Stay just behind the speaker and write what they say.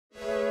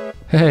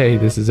Hey,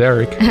 this is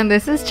Eric. And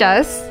this is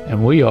Jess.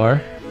 And we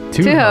are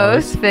two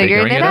hosts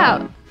figuring it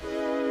out.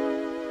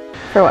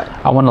 For what?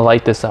 I want to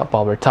light this up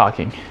while we're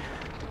talking.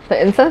 The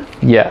incense?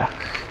 Yeah.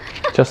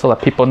 Just to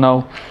let people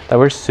know that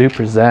we're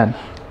super zen.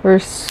 We're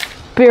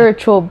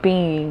spiritual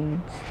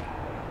beings.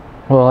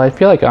 Well, I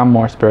feel like I'm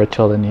more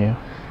spiritual than you.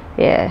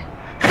 Yeah.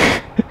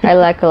 I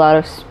lack a lot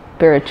of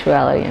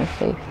spirituality and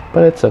faith.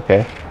 But it's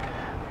okay.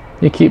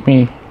 You keep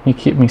me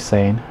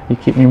sane. You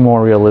keep me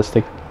more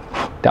realistic,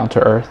 down to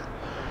earth.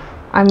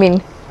 I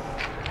mean...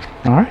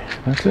 Alright,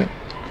 that's it.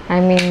 I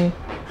mean...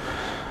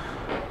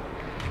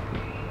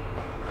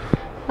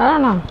 I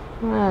don't know.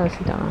 I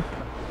honestly don't know.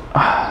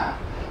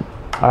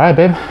 Alright,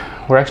 babe.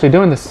 We're actually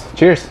doing this.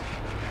 Cheers.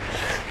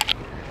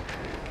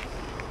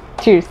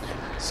 Cheers.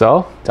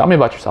 So, tell me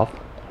about yourself.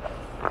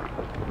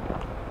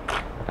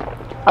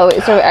 Oh,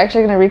 wait, so we're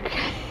actually going to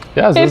recreate...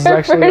 Yeah, this is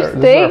actually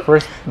our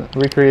first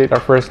recreate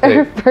our first date.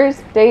 Our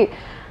first date.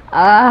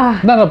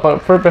 No,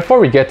 but before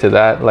we get to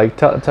that, like,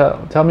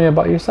 tell me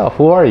about yourself.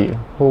 Who are you?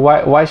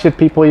 Why should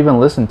people even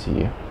listen to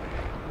you?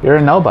 You're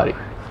a nobody.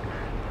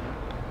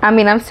 I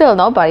mean, I'm still a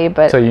nobody,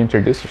 but... So you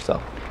introduce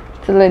yourself.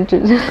 For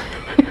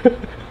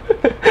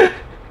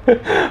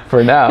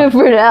now.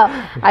 For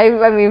now.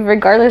 I mean,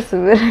 regardless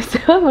of it, I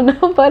still am a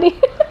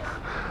nobody.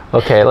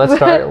 Okay, let's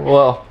start.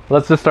 Well,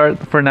 let's just start.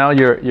 For now,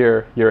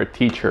 you're a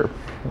teacher.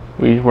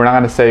 We're not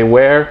gonna say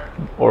where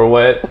or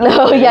what.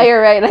 No, yeah,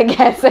 you're right. I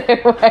can't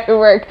say where I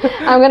work.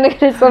 I'm gonna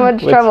get in so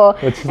much trouble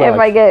if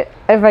I get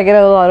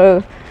a lot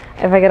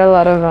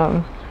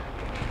of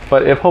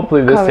But if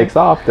hopefully this takes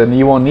off, then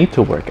you won't need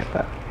to work at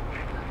that.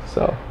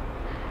 So.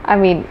 I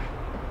mean.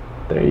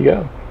 There you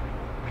go.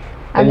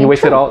 Then you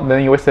wasted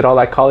all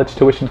that college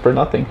tuition for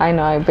nothing. I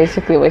know. I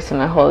basically wasted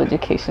my whole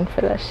education for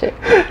that shit.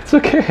 It's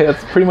okay.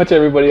 That's pretty much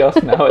everybody else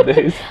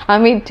nowadays. I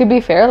mean, to be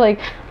fair, like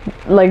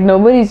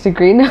nobody's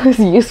degree now is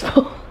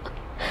useful.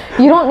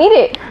 You don't need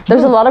it.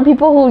 There's a lot of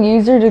people who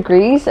use their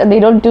degrees and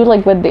they don't do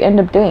like what they end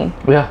up doing.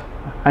 Yeah,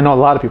 I know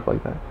a lot of people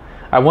like that.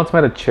 I once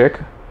met a chick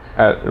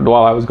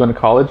while I was going to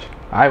college.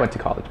 I went to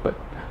college, but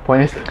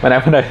point is, when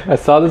I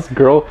saw this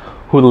girl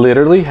who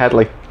literally had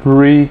like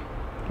three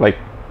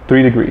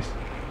degrees.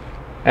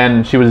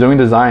 And she was doing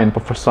design,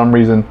 but for some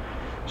reason,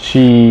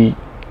 she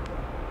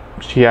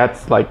had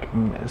like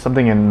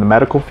something in the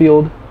medical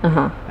field.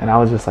 And I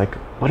was just like,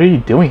 "What are you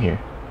doing here?"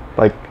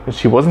 Like,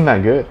 she wasn't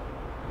that good.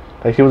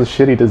 Like, she was a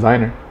shitty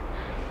designer.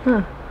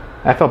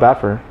 I felt bad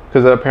for her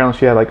because apparently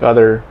she had like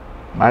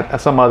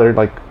some other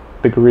like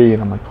degree,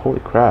 and I'm like, "Holy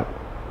crap!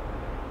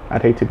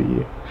 I'd hate to be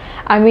you."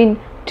 I mean,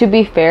 to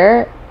be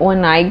fair,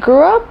 when I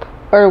grew up,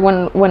 or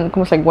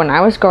when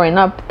I was growing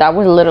up, that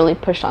was literally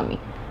pushed on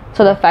me.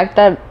 So the fact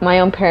that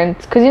my own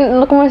parents, because you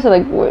look at myself,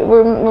 like,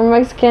 we're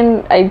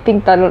Mexican, I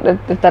think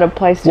that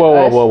applies to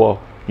us. Whoa.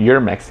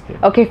 You're Mexican.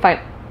 Okay, fine.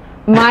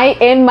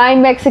 In my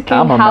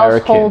Mexican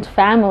household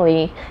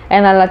family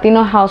and a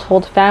Latino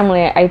household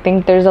family, I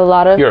think there's a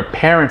lot of... Your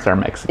parents are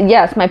Mexican.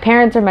 Yes, my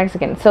parents are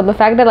Mexican. So the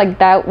fact that, like,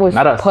 that was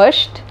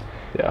pushed...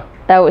 Yeah.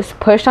 That was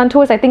pushed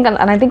onto us, I think, and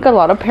I think a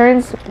lot of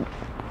parents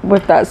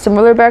with that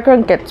similar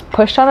background gets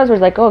pushed on us. We're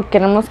like, oh,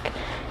 queremos...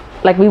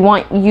 Like, we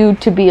want you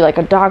to be like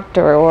a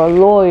doctor or a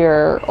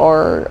lawyer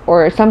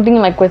or something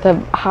like with a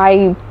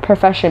high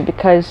profession,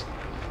 because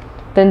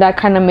then that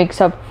kind of makes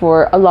up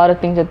for a lot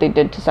of things that they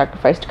did to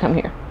sacrifice to come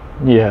here.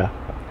 Yeah.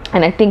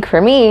 And I think for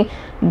me,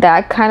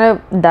 that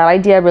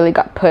idea really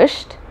got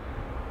pushed,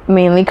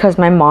 mainly because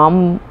my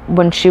mom,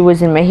 when she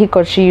was in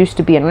Mexico, she used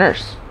to be a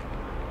nurse.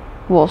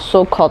 Well,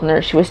 so-called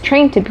nurse. She was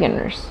trained to be a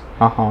nurse.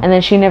 And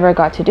then she never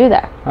got to do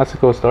that. That's a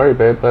cool story,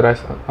 babe. But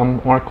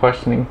I'm more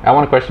questioning. I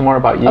want to question more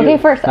about you. Okay,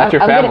 first, not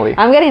your family.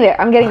 I'm getting there.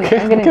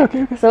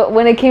 Okay. So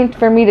when it came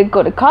for me to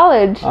go to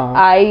college,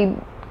 I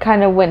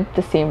kind of went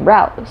the same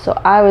route. So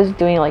I was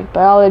doing like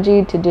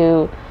biology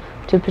to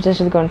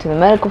potentially go into the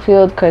medical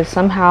field, because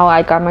somehow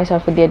I got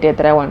myself with the idea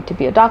that I wanted to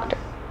be a doctor.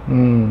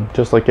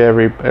 Just like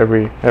every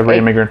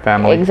immigrant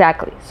family.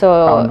 Exactly.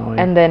 So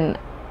and then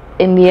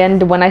in the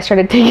end, when I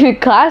started taking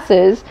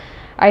classes,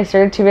 I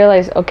started to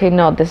realize, okay,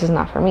 no, this is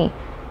not for me.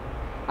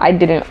 I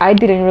didn't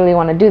really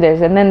want to do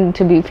this. And then,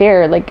 to be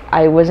fair, like,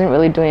 I wasn't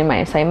really doing my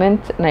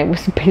assignments, and I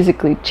was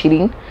basically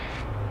cheating.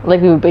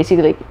 Like, we would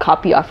basically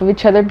copy off of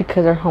each other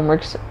because our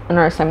homeworks and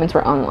our assignments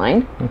were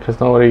online. Because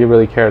nobody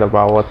really cared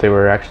about what they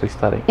were actually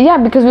studying. Yeah,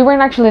 because we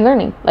weren't actually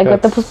learning. Like,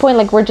 at the point,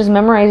 like, we're just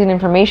memorizing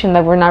information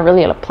that we're not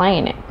really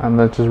applying it. And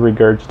then just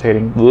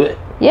regurgitating.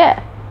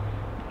 Yeah.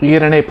 You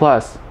get an A+.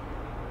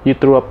 You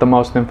threw up the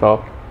most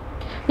info.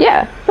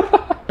 Yeah.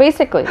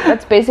 Basically.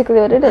 That's basically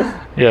what it is.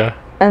 Yeah.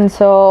 And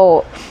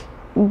so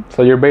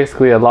you're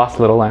basically a lost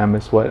little lamb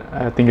is what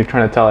I think you're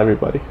trying to tell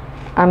everybody.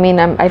 I mean,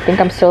 I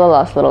think I'm still a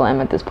lost little lamb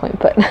at this point,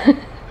 but...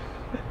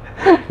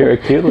 You're a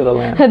cute little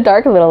lamb. A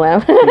dark little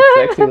lamb. Cute,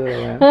 sexy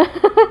little lamb.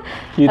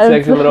 Cute,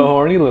 sexy, little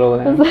horny little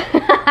lamb.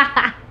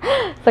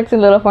 Sexy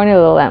little horny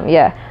little lamb,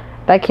 yeah.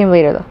 That came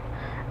later,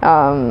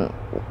 though.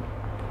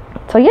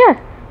 So, yeah.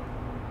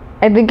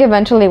 I think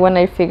eventually when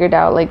I figured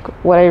out, like,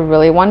 what I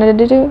really wanted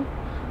to do,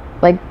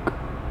 like,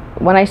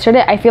 when I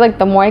started, I feel like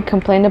the more I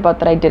complained about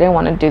that I didn't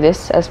want to do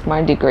this as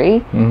my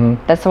degree,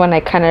 that's when I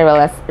kind of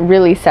realized,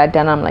 really sat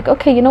down. I'm like,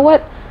 okay, you know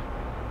what?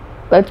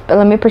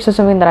 Let me pursue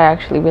something that I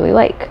actually really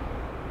like.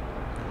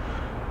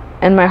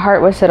 And my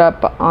heart was set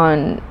up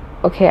on,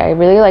 okay, I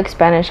really like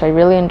Spanish. I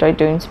really enjoyed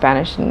doing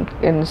Spanish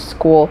in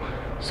school,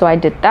 so I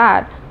did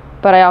that.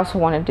 But I also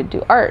wanted to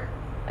do art,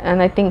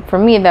 and I think for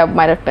me that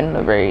might have been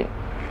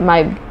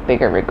my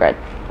bigger regret,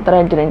 that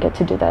I didn't get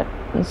to do that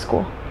in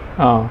school.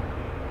 Oh.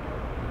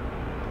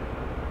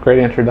 Great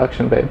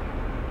introduction, babe.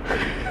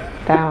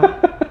 Damn.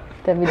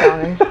 Debbie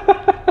Downer.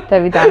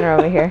 Debbie Downer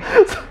over here.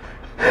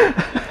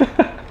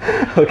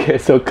 Okay,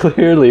 so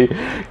clearly,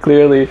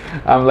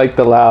 I'm like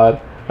the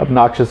loud,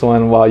 obnoxious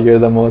one, while you're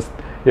the most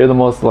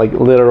like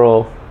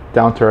literal,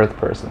 down to earth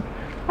person.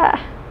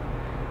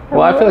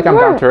 Well, I feel like I'm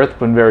down to earth,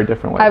 but in very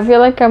different ways. I feel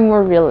like I'm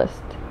more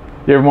realist.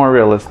 You're more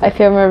realistic. I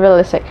feel more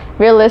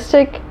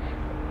realistic,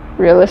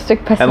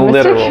 pessimistic, and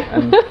literal,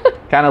 and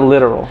kind of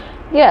literal.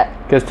 Yeah.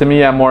 Because to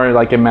me, I'm more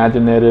like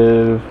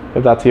imaginative,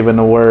 if that's even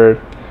a word,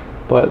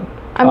 but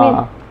I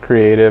mean,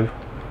 creative.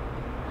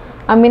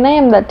 I mean, I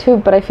am that too,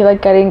 but I feel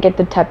like I didn't get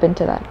to tap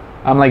into that.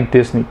 I'm like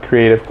Disney,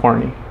 creative,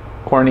 corny,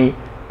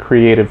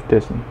 creative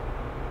Disney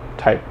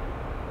type,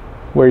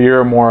 where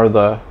you're more of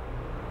the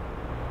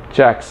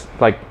Jack's,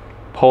 like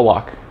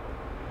Pollock,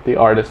 the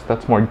artist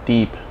that's more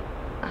deep.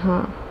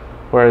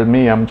 Whereas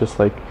me, I'm just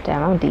like,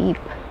 damn, I'm deep.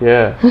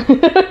 Yeah.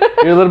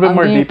 You're a little bit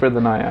more deeper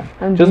than I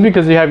am. Just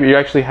because you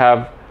actually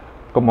have,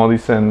 como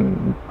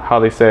dicen, how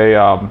they say,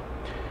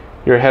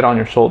 your head on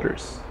your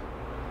shoulders.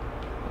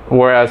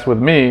 Whereas with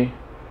me,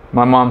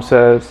 my mom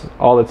says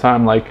all the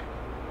time, like,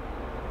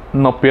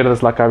 no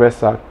pierdes la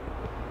cabeza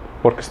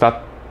porque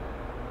está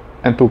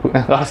en tu,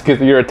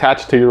 because you're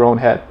attached to your own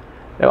head.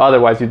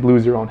 Otherwise, you'd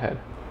lose your own head.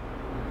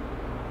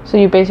 So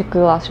you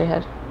basically lost your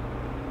head.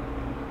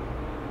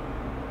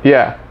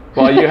 Yeah.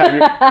 While you have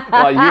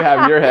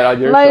your head on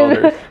your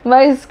shoulders.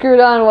 Mine's screwed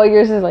on while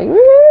yours is like.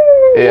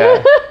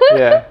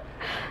 Yeah.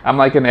 I'm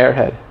like an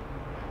airhead.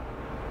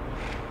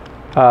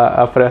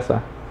 A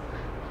fresa.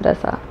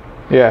 Fresa.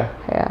 Yeah.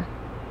 Yeah.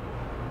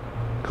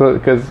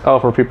 Because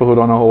for people who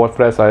don't know what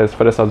fresa is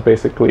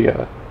basically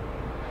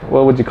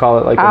what would you call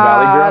it? Like a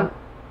valley girl?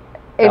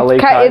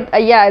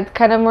 It's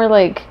kind of more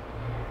like.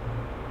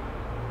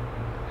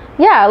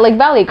 Yeah, like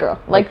valley girl,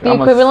 like the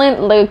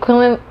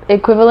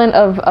equivalent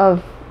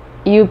of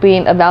you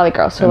being a valley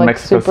girl. So like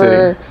Mexico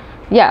super,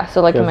 City. Yeah.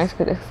 So like in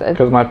Mexico City.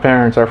 Because my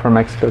parents are from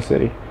Mexico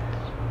City.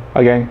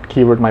 Again,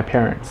 keyword: my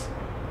parents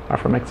are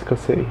from Mexico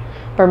City.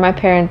 But my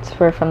parents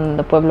were from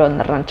the pueblo and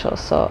the rancho,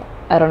 so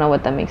I don't know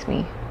what that makes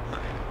me.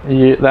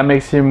 That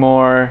makes you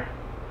more.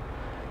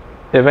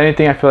 If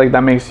anything, I feel like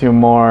that makes you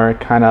more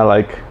kind of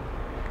like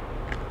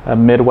a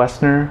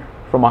Midwesterner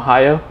from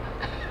Ohio.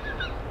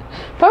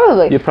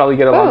 Probably. You'd probably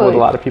get along with a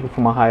lot of people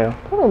from Ohio.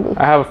 Probably.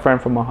 I have a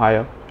friend from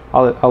Ohio.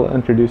 I'll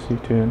introduce you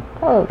to him.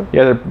 Probably.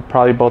 Yeah, they're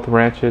probably both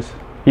ranches.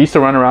 He used to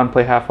run around,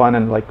 play have fun,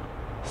 and like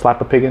slap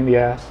a pig in the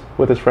ass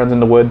with his friends in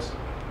the woods.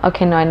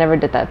 Okay, no, I never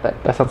did that, but.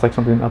 That sounds like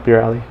something up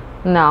your alley.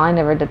 No, I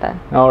never did that.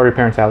 Oh, or your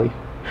parents' alley.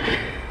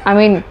 I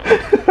mean,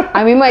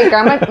 my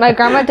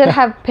grandma did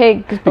have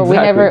pigs, but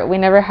exactly. we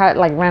never had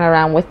like ran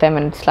around with them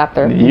and slapped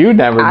their. You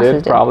never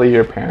did. Probably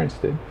your parents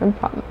did.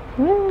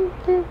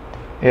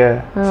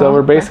 Yeah. So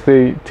we're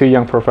basically two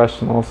young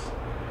professionals,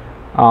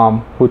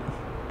 who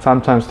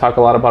sometimes talk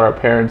a lot about our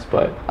parents,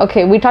 but.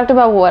 Okay, we talked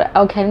about what.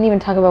 Okay, I didn't even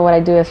talk about what I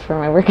do as for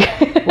my work.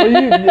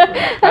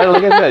 Well,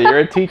 like I said, you're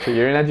a teacher.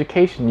 You're in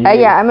education.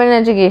 Yeah, I'm in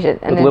education.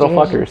 With little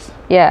fuckers.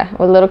 Yeah,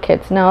 with little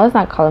kids. No, let's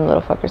not call them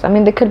little fuckers. I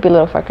mean, they could be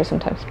little fuckers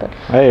sometimes, but.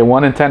 Hey,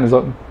 1 in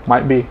 10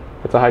 might be.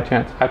 It's a high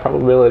chance, high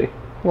probability.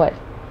 What?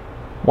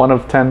 1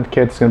 of 10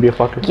 kids is gonna be a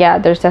fucker. Yeah,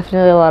 there's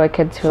definitely a lot of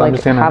kids who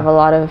like have a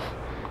lot of.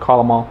 Call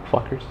them all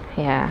fuckers.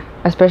 Yeah,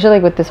 especially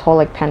like with this whole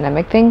like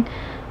pandemic thing,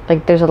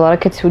 like there's a lot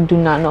of kids who do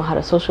not know how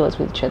to socialize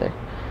with each other.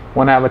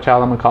 When I have a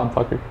child, I'm gonna call him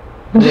fucker.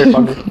 Come here,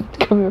 fucker.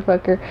 Come here,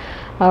 fucker.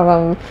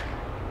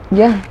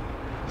 Yeah.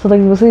 So like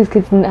most of these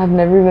kids have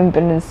never even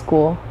been in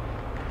school.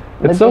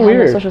 It's so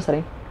weird. No social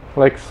setting.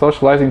 Like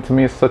socializing to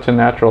me is such a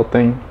natural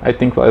thing. I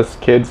think as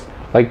kids,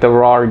 like the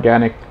raw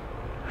organic,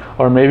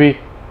 or maybe.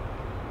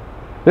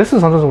 This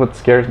is sometimes what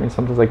scares me.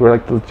 Sometimes like we're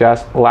like the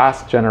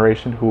last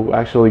generation who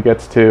actually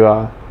gets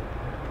to,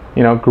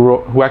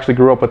 who actually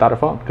grew up without a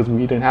phone because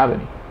we didn't have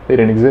any. They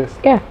didn't exist.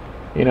 Yeah.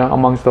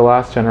 Amongst the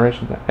last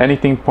generation,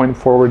 anything pointing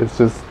forward is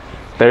just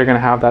they're gonna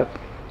have that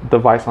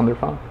device on their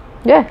phone.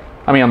 Yeah.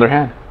 I mean, on their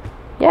hand.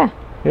 Yeah.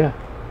 Yeah.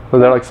 So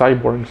they're like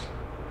cyborgs.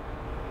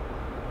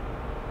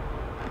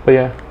 But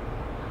yeah.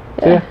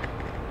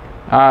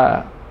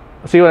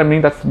 See what I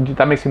mean?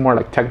 That makes you more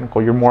like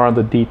technical. You're more on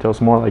the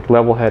details, more like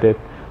level-headed.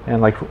 And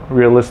like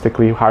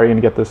realistically, how are you gonna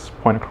get this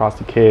point across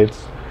to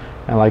kids?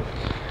 And like,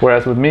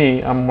 whereas with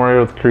me, I'm more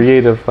of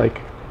creative.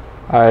 Like,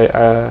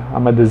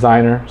 I'm a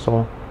designer,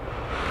 so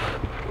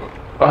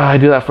I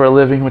do that for a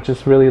living, which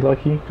is really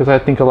lucky because I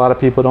think a lot of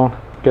people don't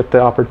get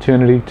the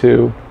opportunity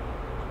to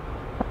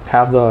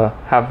have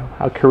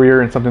a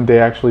career in something they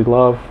actually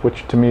love,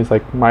 which to me is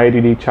like my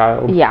ADD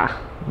child. Yeah.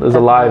 is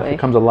alive. It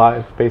comes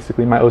alive.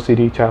 Basically, my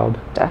OCD child.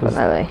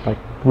 Definitely. Like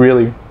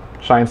really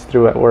shines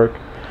through at work,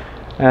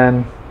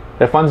 and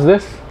it funds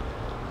this.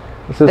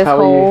 This is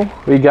how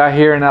we got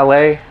here in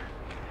LA,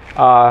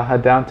 a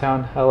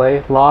downtown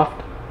LA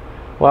loft.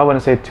 Well, I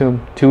wouldn't say too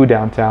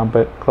downtown,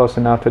 but close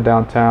enough to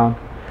downtown,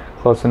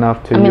 close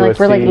enough to USC. Like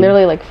we're like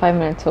literally like 5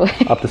 minutes away.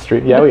 Up the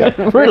street. Yeah,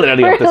 we're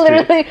literally up the street.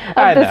 Literally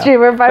up the street.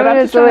 We're 5 minutes away.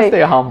 I'm just trying to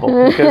stay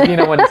humble because you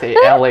know when it's a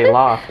LA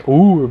loft,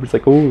 ooh, it's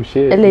like oh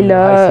shit, LA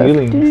loft, high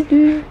ceilings,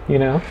 you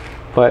know.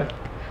 But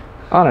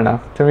I don't know.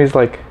 To me, it's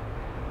like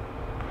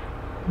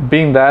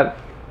being that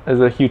is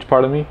a huge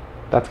part of me.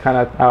 That's kind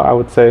of how I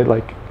would say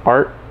like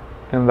art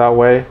in that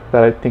way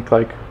that I think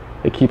like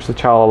it keeps the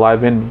child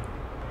alive in me.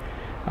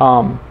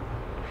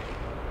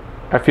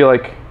 I feel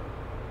like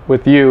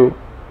with you,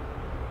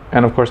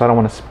 and of course I don't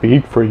want to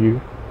speak for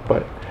you,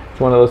 but it's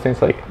one of those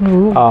things like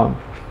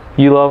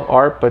you love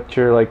art, but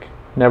you're like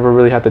never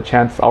really had the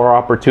chance or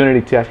opportunity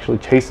to actually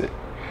chase it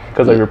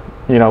because of your,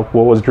 you know,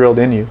 what was drilled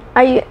in you.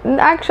 I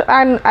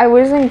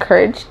was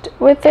encouraged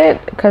with it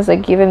because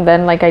like even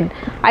then like I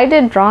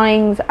did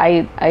drawings.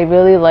 I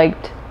really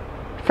liked,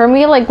 for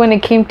me, like when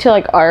it came to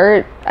like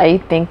art, I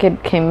think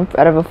it came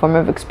out of a form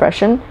of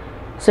expression.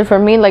 So for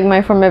me, like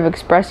my form of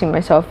expressing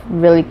myself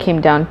really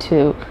came down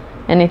to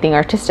anything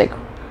artistic,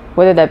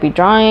 whether that be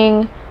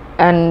drawing,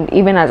 and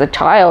even as a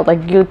child,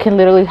 like you can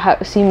literally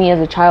see me as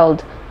a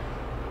child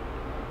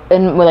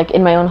in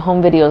my own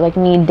home videos, like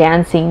me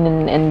dancing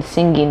and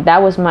singing.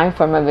 That was my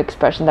form of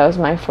expression. That was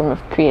my form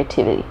of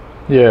creativity.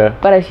 Yeah.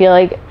 But I feel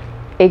like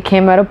it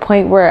came at a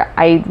point where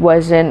I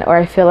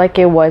feel like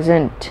it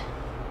wasn't.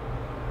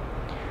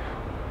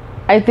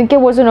 I think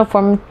it wasn't a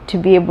form to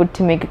be able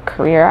to make a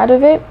career out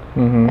of it.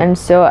 Mm-hmm. And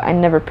so I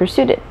never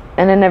pursued it.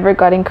 And I never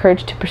got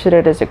encouraged to pursue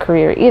it as a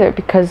career either,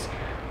 because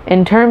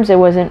in terms it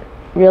wasn't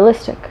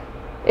realistic.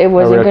 It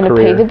wasn't going to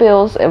pay the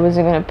bills. It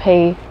wasn't going to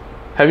pay.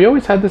 Have you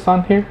always had this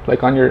on here,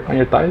 like on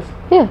your thighs?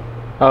 Yeah.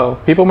 Oh,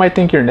 people might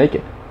think you're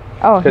naked.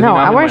 Oh no, you know,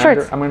 I'm wearing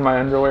shorts. I'm in my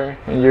underwear,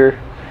 and you're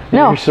in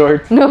your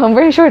shorts. No, I'm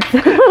wearing shorts.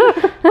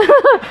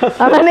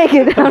 I'm not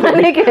naked. I'm not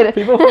naked.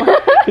 People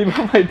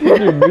might think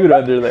you're nude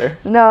under there.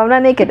 No, I'm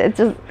not naked. It's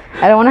just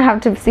I don't want to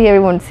have to see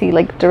everyone see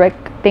like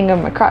direct thing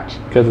on my crotch.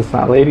 Because it's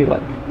not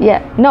ladylike.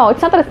 Yeah. No,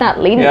 it's not that it's not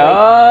ladylike.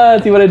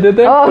 Yeah. See what I did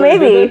there? Oh,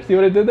 maybe. See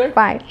what I did there?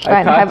 Fine.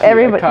 Have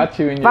everybody. I caught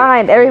you in your...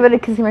 Fine. Everybody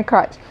can see my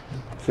crotch.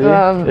 See,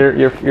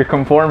 you're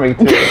conforming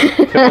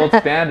to old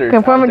standards.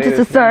 Conforming to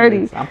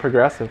society. I'm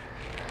progressive.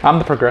 I'm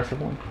the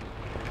progressive one.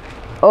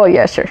 Oh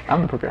yeah, sure.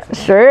 I'm the progressive.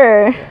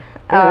 Sure.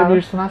 Yeah.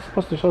 You're not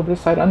supposed to show this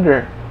side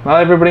under.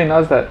 Not everybody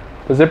knows that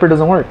the zipper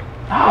doesn't work.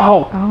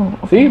 Oh.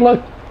 Okay. See,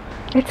 look.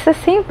 It's the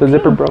same. The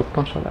zipper broke.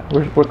 Don't show that.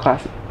 We're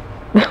classy.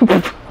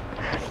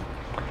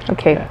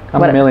 Okay. Yeah,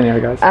 I'm a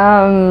millionaire,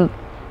 guys.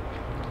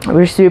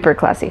 We're super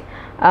classy.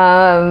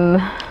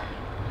 I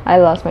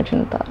lost my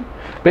train of thought.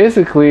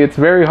 Basically, it's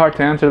very hard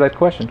to answer that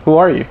question. Who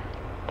are you?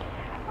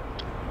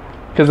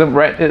 Because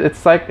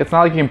it's like it's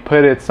not like you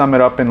can sum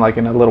it up in like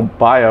in a little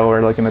bio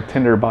or like in a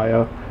Tinder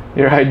bio,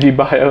 your IG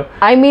bio.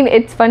 I mean,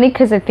 it's funny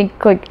because I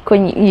think like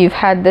when you've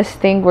had this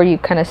thing where you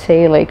kind of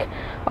say like,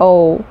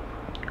 oh,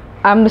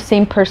 I'm the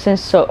same person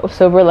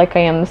sober like I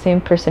am the same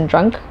person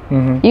drunk.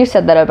 Mm-hmm. You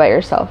said that about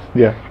yourself.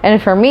 Yeah.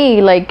 And for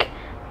me, like,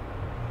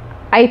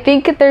 I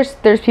think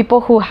there's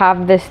people who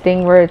have this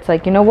thing where it's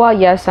like, you know what?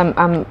 Yes,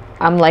 I'm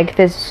like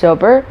this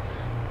sober,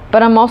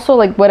 but I'm also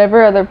like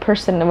whatever other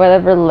person,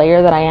 whatever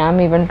layer that I am,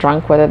 even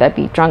drunk, whether that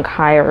be drunk,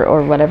 high,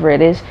 or whatever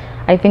it is.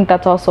 I think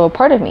that's also a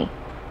part of me.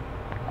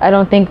 I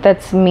don't think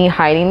that's me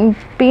hiding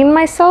being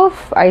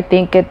myself. I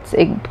think it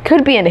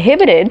could be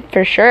inhibited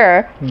for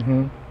sure.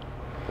 Mm-hmm.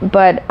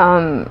 But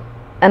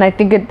and I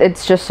think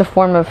it's just a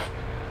form of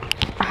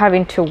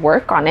having to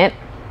work on it.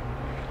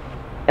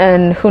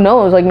 And who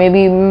knows, like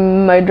maybe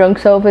my drunk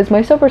self is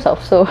my sober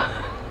self. So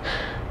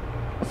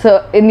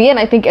in the end,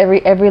 I think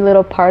every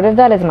little part of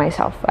that is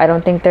myself. I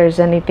don't think there's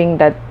anything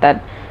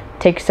that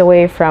takes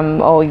away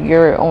from, oh,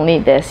 you're only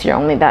this, you're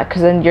only that,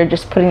 because then you're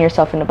just putting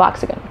yourself in a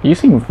box again. You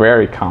seem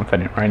very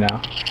confident right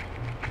now.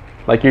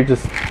 Like you're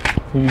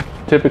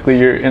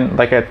in,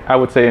 like I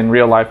would say in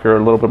real life, you're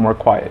a little bit more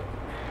quiet.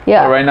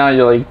 Yeah. But right now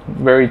you're like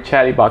very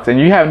chatty box, and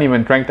you haven't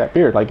even drank that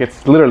beer. Like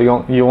it's literally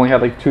you only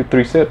had like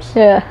 2-3 sips.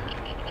 Yeah.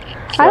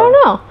 So, I don't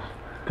know.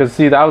 Because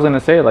see, I was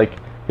gonna say like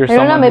you're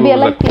someone who's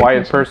like a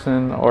quiet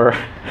person, or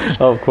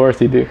oh, of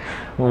course you do.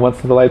 Once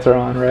the lights are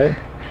on, right?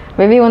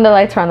 Maybe when the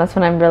lights are on, that's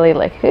when I'm really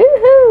like,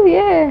 hoo-hoo,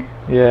 yeah.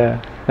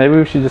 Yeah. Maybe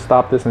we should just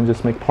stop this and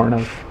just make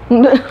pornos.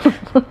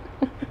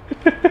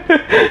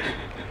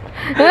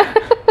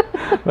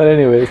 But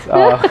anyways,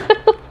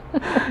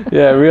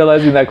 yeah,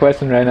 realizing that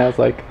question right now is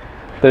like,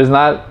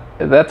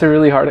 that's a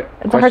really hard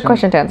question. It's a hard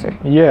question to answer.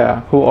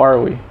 Yeah, who are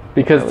we?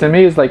 Because to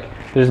me, it's like,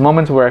 there's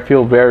moments where I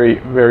feel very,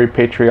 very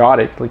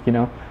patriotic, like, you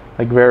know,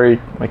 like very,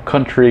 like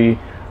country,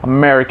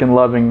 American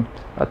loving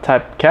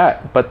type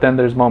cat. But then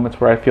there's moments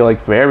where I feel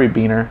like very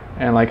beaner,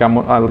 and like you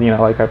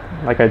know,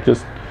 like I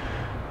just,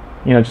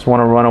 you know, just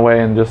want to run away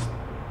and just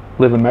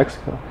live in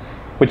Mexico,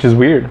 which is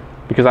weird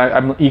because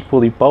I'm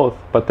equally both.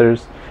 But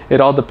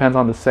it all depends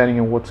on the setting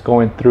and what's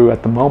going through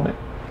at the moment.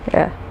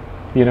 Yeah.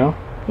 You know?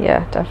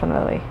 Yeah,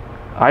 definitely.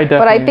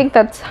 But I think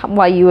that's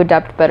why you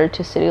adapt better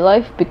to city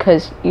life,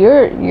 because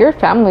your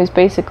family is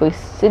basically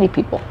city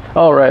people.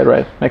 Oh, right.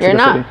 Mexico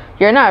City.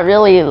 You're not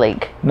really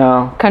like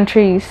no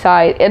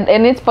countryside,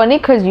 and it's funny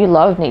because you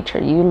love nature.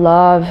 You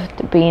love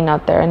being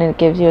out there, and it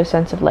gives you a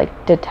sense of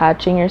like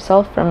detaching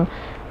yourself from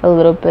a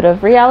little bit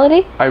of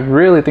reality. I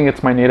really think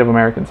it's my Native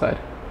American side.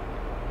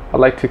 I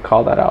like to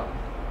call that out.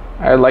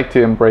 I like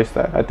to embrace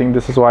that. I think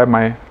this is why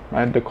my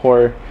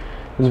decor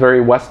is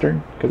very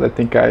Western, because I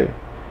think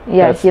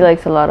he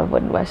likes a lot of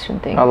Western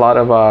things. A lot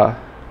of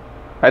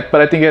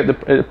but I think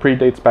it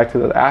predates back to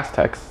the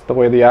Aztecs. The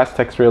way the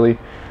Aztecs really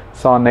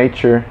saw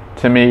nature.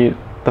 To me,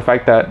 the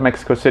fact that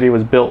Mexico City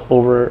was built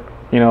over,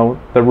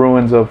 the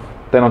ruins of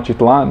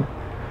Tenochtitlan,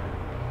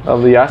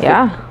 of the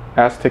Aztec.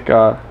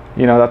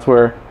 That's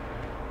where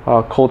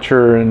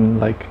culture and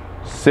like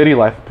city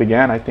life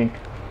began. I think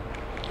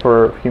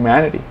for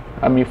humanity.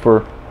 I mean,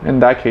 in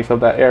that case of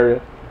that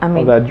area,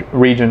 of that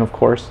region, of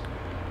course.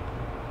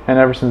 And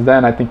ever since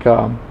then, I think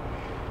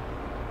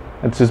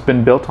it's just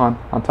been built on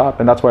top,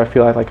 and that's why I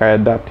feel like I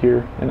adapt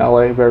here in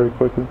LA very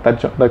quickly.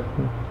 That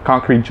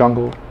concrete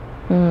jungle.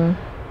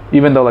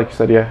 Even though, like you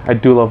said, I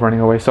do love running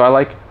away. So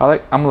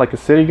I'm like a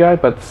city guy,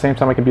 but at the same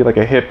time, I can be like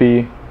a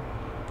hippie,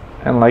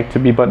 and like to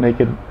be butt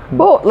naked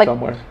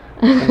somewhere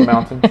in the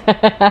mountains.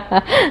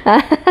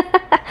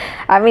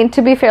 I mean,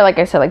 to be fair, like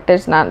I said, like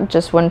there's not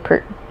just one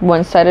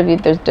side of you.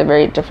 There's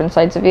very different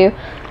sides of you,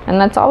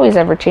 and that's always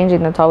ever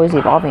changing. That's always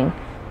evolving.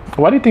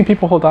 Why do you think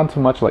people hold on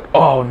too much? Like,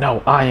 oh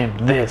no, I am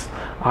this.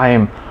 I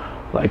am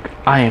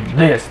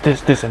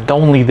this, and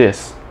only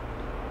this.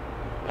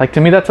 Like,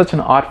 to me, that's such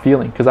an odd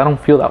feeling, because I don't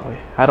feel that way.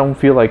 I don't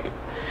feel like,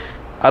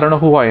 I don't know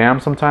who I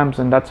am sometimes,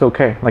 and that's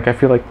okay. Like, I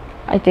feel like...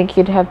 I think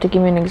you'd have to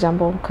give me an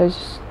example,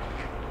 because...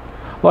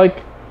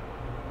 Like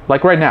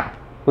right now.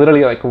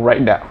 Literally, like,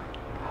 right now.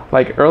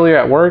 Like, earlier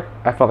at work,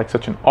 I felt like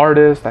such an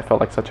artist. I felt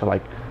like such a,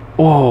 like,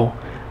 oh,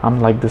 I'm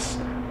like this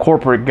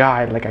corporate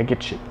guy. Like, I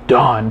get shit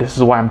done. This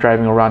is why I'm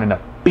driving around in a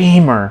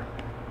Beamer.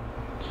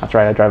 That's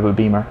right, I drive a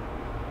Beamer.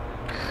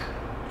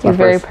 You're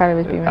very proud of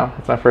his Beamer. No,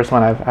 it's my first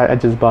one I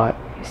just bought.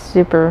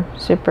 Super.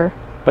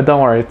 But don't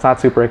worry, it's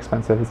not super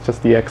expensive. It's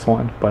just the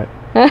X1, but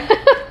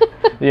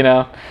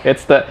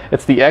it's the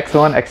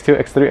X1, X2,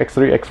 X3,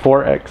 X3,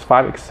 X4,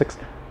 X5, X6.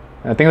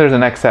 And I think there's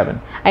an X7.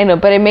 I know,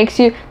 but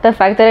the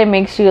fact that it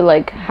makes you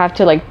like have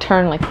to like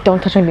turn, like,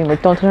 don't touch my Beamer,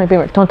 don't touch my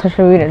Beamer, don't touch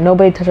my Beamer,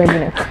 nobody touch my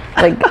Beamer.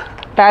 Like,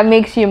 that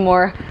makes you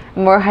more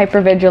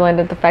hyper vigilant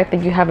at the fact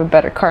that you have a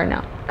better car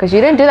now. Because you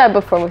didn't do that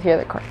before with your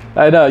other car.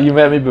 I know, you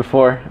met me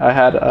before. I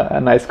had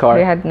a nice car.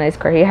 He had a nice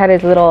car. He had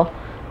his little...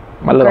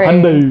 My little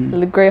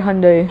Hyundai. Gray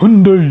Hyundai. I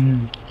don't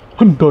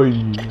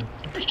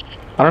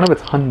know if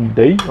it's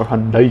Hyundai or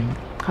Hyundai.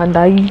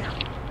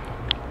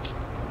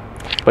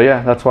 But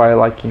yeah, that's why I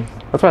like you.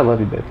 That's why I love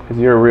you, babe. Because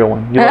you're a real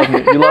one. You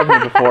loved me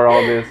before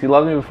all this. You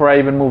loved me before I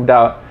even moved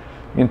out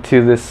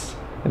into this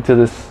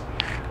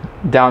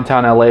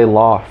downtown LA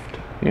loft.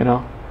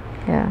 Yeah.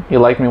 You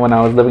liked me when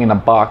I was living in a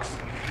box.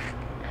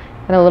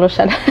 In a little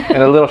shed.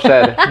 In a little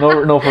shed.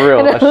 No, for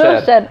real. A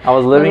shed. I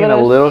was living in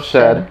a little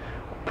shed.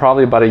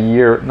 Probably about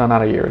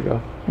not a year ago.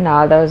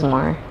 No, that was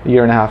more. A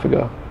year and a half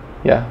ago.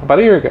 Yeah, about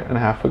a year and a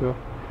half ago.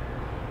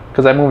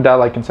 Because I moved out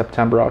like in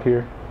September out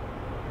here.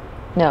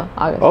 No,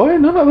 August. Oh, yeah,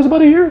 no, it was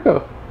about a year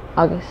ago.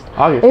 August.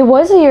 It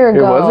was a year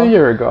ago. It was a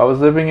year ago. I was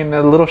living in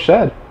a little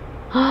shed.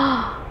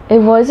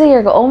 It was a year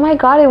ago. Oh my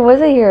god, it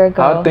was a year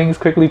ago. How things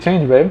quickly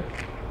change, babe.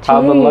 Jeez.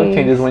 How the luck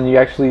changes when you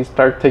actually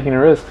start taking a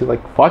risk. You're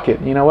like, fuck it.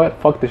 You know what?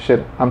 Fuck this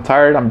shit. I'm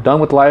tired. I'm done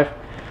with life.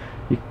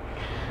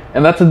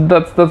 And that's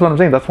what I'm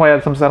saying. That's why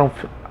sometimes I don't...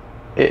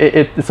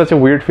 It's such a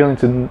weird feeling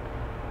to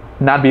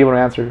not be able to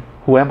answer,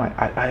 who am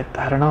I?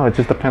 I don't know. It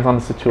just depends on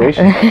the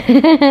situation.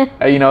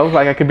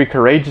 Like I could be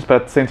courageous,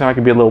 but at the same time I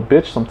could be a little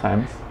bitch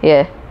sometimes.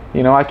 Yeah.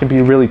 I can be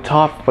really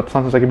tough, but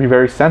sometimes I can be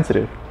very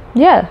sensitive.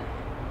 Yeah.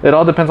 It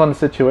all depends on the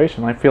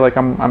situation. I feel like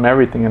I'm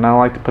everything, and I don't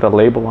like to put a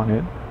label on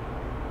it.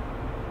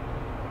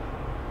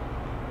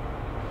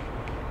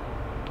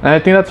 And I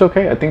think that's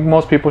okay. I think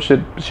most people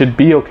should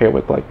be okay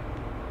with, like...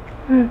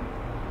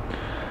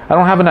 I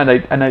don't have an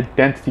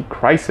identity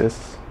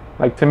crisis.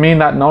 Like, to me,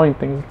 not knowing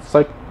things, it's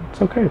like, it's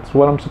okay. It's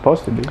what I'm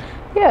supposed to be.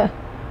 Yeah.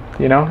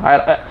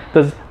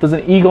 Does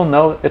an eagle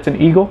know it's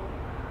an eagle?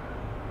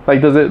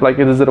 Like, is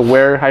it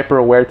hyper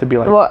aware to be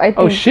like, well, I think,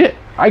 oh shit,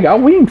 I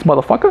got wings,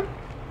 motherfucker?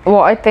 Well,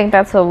 I think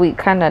that's what we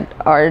kind of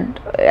are,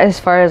 as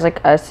far as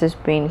like us as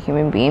being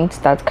human beings.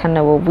 That's kind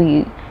of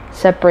what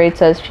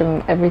separates us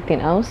from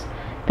everything else,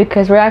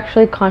 because we're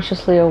actually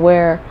consciously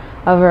aware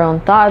of our own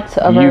thoughts,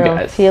 of our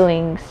own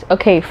feelings.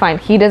 Okay, fine.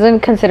 He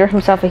doesn't consider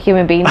himself a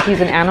human being. He's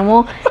an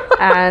animal,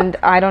 and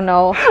I don't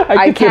know.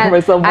 I can't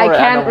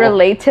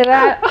relate to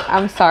that.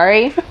 I'm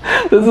sorry.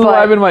 This is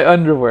why I'm in my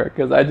underwear,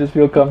 because I just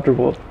feel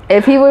comfortable.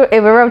 If it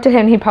were up to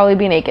him, he'd probably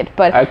be naked.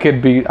 But I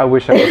could be. I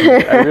wish I was.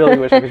 I really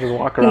wish I could just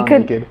walk around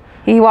naked.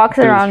 He walks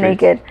around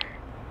naked.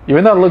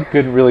 Even though I look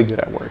good, really good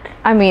at work.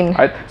 I mean,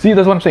 see,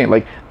 that's what I'm saying.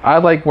 Like, I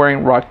like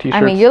wearing rock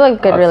t-shirts. I mean, you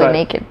look good really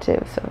naked too.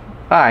 So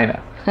I know.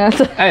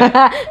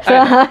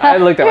 I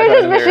looked at myself.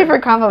 You're just wishing for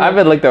compliments. I've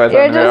been looked at myself.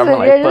 You're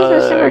just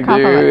wishing for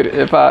compliments.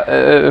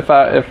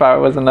 Dude, if I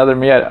was another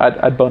me,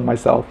 I'd bone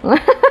myself.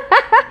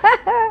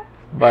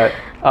 But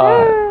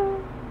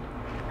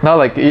no,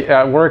 like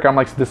at work, I'm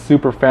like this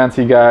super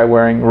fancy guy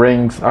wearing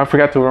rings. I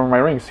forgot to wear my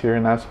rings here,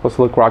 and I was supposed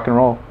to look rock and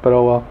roll. But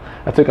oh well,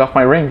 I took off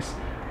my rings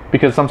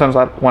because sometimes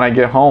when I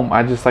get home,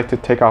 I just like to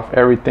take off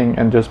everything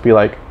and just be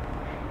like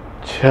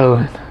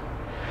chilling,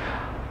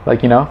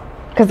 like, you know.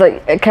 Because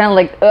like kind of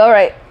like, all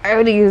right, I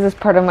already use this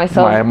part of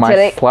myself my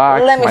today.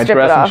 slacks, Let me my strip it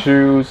dressing off.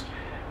 shoes,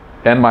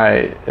 and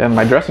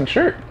my dressing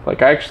shirt.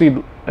 Like I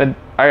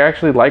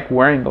actually like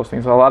wearing those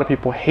things. A lot of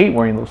people hate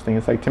wearing those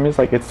things. Like to me,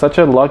 it's such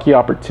a lucky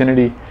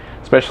opportunity,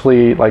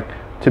 especially like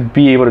to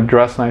be able to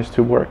dress nice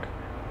to work.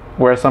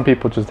 Whereas some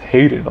people just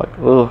hate it. Like,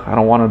 ugh, I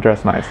don't want to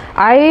dress nice.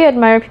 I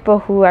admire people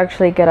who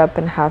actually get up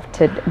and have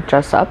to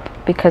dress up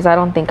because I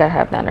don't think I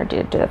have the energy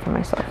to do that for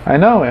myself. I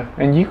know,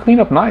 and you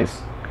clean up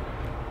nice.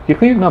 You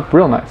clean up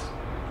real nice.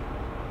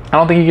 I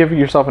don't think you give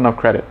yourself enough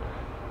credit.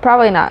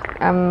 Probably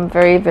not. I'm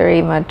very,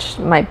 very much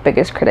my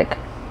biggest critic.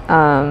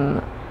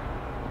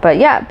 But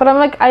yeah, but I'm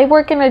like, I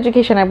work in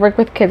education. I work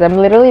with kids. I'm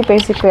literally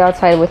basically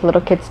outside with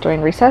little kids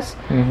during recess.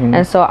 Mm-hmm.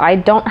 And so I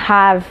don't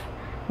have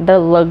the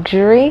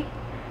luxury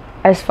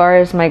as far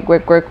as my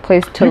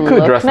workplace to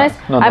look nice.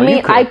 No, I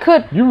mean, I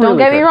could. Don't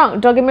get me wrong.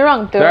 Don't get me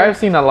wrong. I've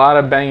seen a lot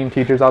of banging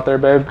teachers out there,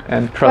 babe,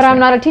 and trust me. But I'm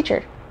not a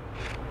teacher.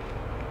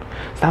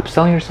 Stop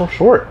selling yourself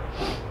short.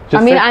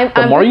 Just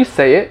the more you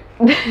say it,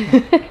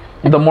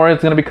 the more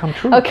it's gonna become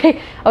true.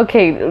 Okay.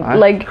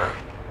 Like,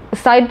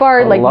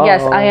 sidebar. Hello. Like,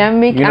 yes, I am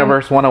making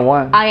Universe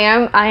 101. I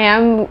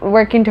am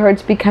working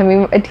towards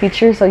becoming a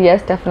teacher. So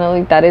yes,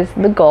 definitely that is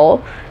the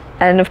goal.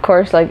 And of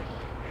course, like,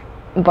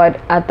 but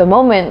at the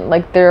moment,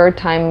 like, there are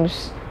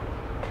times.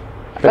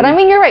 But I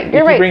mean, you're right.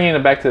 You're right. Bringing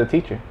it back to the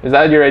teacher. Is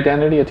that your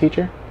identity, a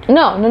teacher?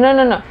 No.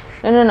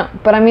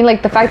 But I mean,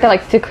 like, the fact that,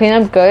 like, to clean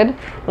up good,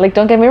 like,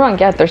 don't get me wrong.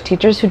 Yeah, there's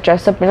teachers who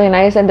dress up really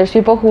nice, and there's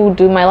people who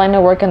do my line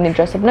of work and they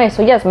dress up nice.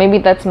 So yes, maybe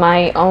that's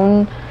my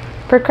own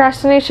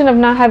procrastination of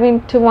not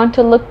having to want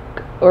to look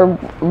or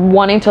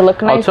wanting to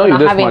look nice, but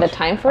not having the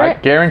time for it. I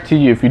guarantee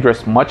you, if you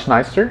dress much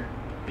nicer,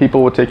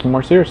 people will take you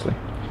more seriously.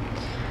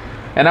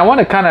 And I want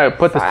to kind of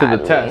put this to the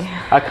test.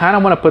 I kind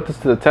of want to put this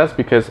to the test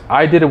because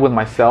I did it with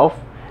myself,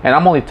 and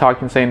I'm only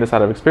saying this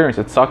out of experience.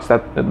 It sucks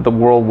that the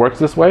world works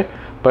this way.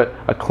 But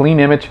a clean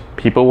image,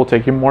 people will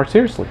take you more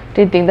seriously.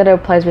 Do you think that it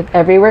applies with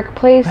every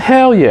workplace?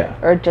 Hell yeah.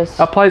 Or just...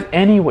 applies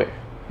anywhere.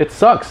 It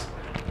sucks.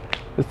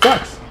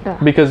 Yeah.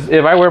 Because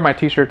if I wear my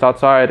t-shirts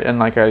outside and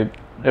like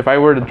if I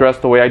were to dress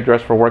the way I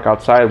dress for work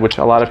outside, which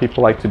a lot of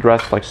people like to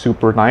dress like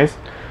super nice,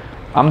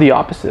 I'm the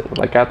opposite.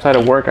 Like outside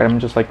of work, I'm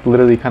just like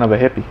literally kind of a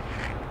hippie.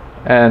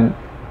 And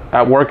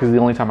at work is the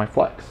only time I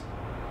flex.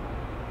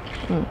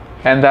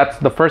 And that's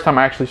the first time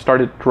I actually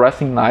started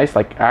dressing nice,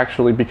 like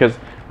actually, because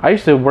I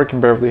used to work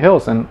in Beverly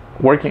Hills, and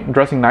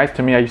dressing nice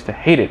to me, I used to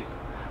hate it.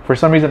 For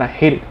some reason, I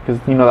hate it because,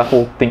 you know, that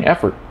whole thing,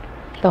 effort.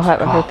 The whole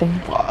effort thing.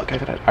 Fuck, I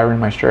gotta iron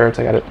my shirts.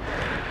 I got it.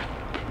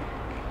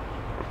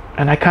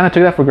 And I kind of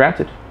took that for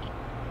granted.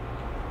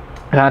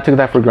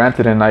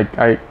 And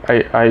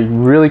I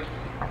really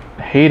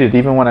hated,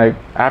 even when I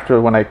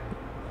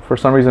for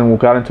some reason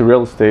got into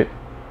real estate,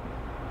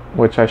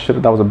 which that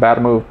was a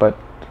bad move, but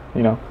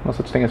you know, no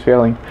such thing as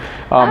failing.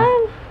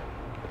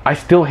 I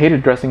still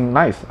hated dressing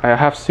nice. I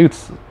have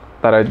suits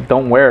that I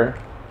don't wear,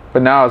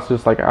 but now it's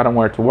just like I don't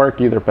wear it to work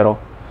either. Pero,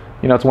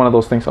 you know, it's one of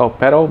those things. Oh,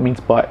 pero means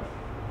but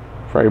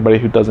for everybody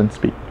who doesn't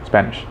speak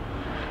Spanish.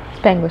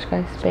 Spanglish,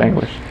 guys.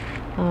 Spanglish.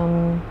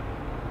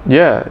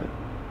 Yeah,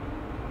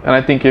 and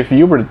I think if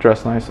you were to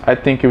dress nice, I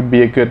think it would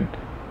be a good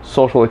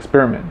social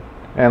experiment,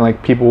 and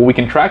like we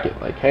can track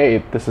it. Like,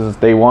 hey, this is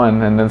day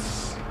one, and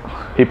this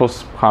people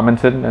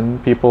commented,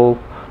 and people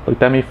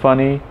looked at me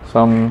funny.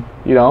 Some,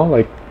 you know,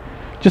 like.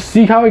 Just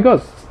see how it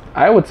goes.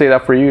 I would say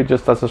that for you,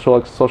 just as a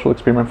social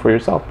experiment for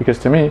yourself, because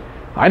to me,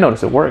 I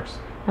notice it works.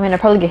 I mean, I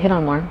probably get hit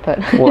on more, but...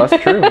 Well,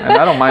 that's true, and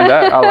I don't mind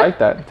that. I like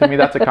that. To me,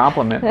 that's a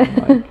compliment. I'm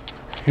like,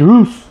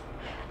 yes,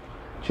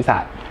 she's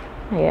hot.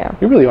 Yeah.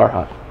 You really are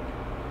hot.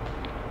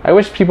 I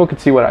wish people could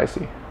see what I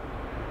see.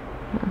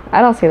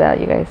 I don't see that,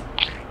 you guys.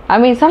 I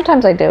mean,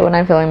 sometimes I do when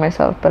I'm feeling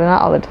myself, but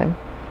not all the time.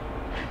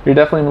 You're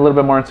definitely a little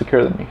bit more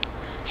insecure than me.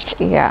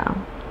 Yeah.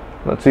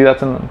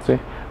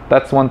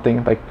 That's one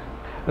thing. Like,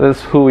 this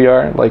is who we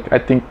are. Like, I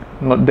think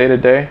day to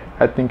day,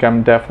 I think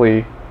I'm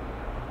definitely.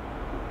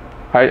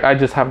 I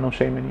just have no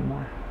shame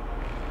anymore.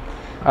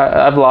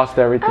 I've lost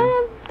everything.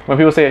 When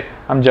people say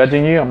I'm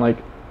judging you, I'm like,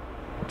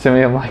 to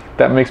me, I'm like,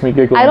 that makes me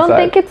giggle. I don't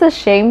think it's a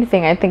shame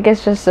thing. I think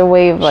it's just a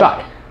way of like.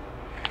 Shy.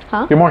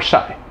 Huh? You're more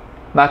shy,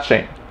 not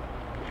shame.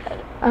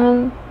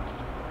 I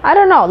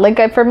don't know.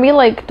 Like, for me,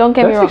 like, don't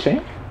get me wrong.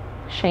 Shame.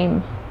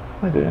 Shame.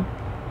 I did.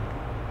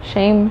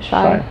 Shame,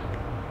 shy.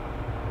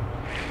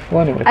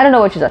 Well, anyway. I don't know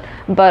what you said,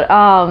 but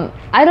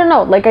I don't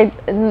know. Like,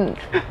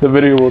 the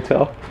video will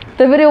tell.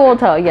 The video will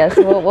tell. Yes,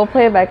 we'll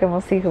play it back and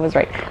we'll see who was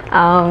right.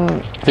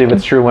 See if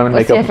it's true. Women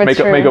make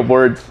up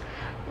words.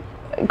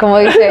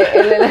 Como dice.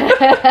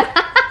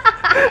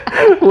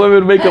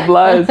 Women make up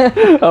lies.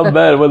 I'm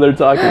bad when they're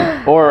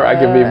talking. Or I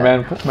can be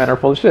men are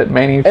full of shit.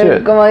 Meaning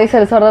shit. Como dice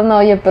el sordo no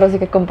oye, pero sí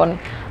que compone.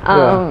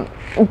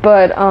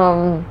 But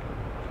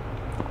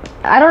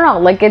I don't know.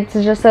 Like it's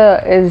just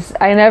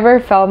I never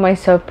felt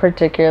myself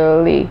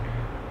particularly,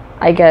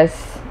 I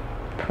guess,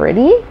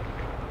 pretty.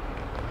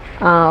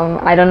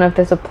 I don't know if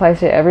this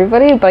applies to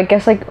everybody, but I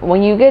guess like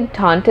when you get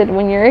taunted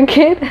when you're a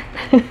kid,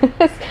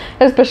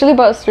 especially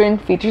about certain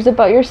features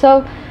about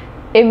yourself,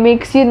 it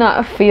makes you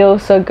not feel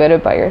so good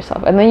about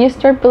yourself, and then you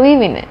start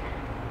believing it.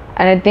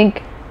 And I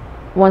think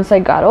once I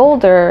got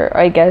older,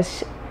 I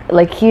guess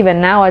like even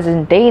now as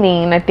in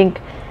dating, I think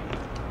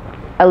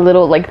a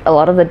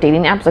lot of the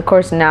dating apps, of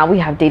course now we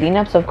have dating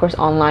apps, of course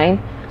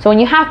online. So when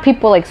you have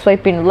people like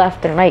swiping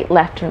left and right, and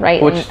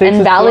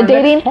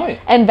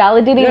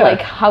validating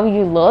like how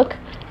you look,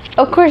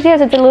 of course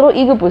yes, it's a little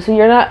ego boost, so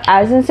you're not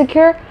as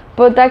insecure.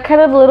 But that kind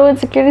of little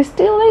insecurity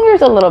still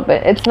lingers a little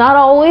bit. It's not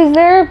always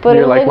there, but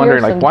you're like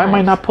wondering, like, why am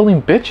I not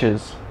pulling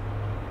bitches?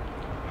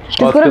 Just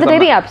go to the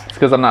dating apps. It's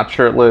because I'm not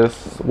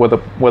shirtless with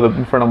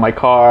in front of my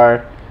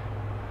car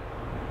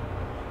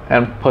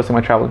and posting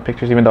my traveling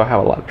pictures, even though I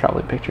have a lot of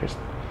traveling pictures.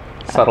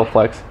 Subtle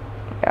flex.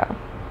 Yeah.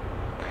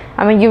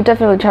 I mean, you've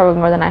definitely traveled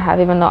more than I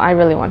have, even though I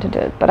really want to do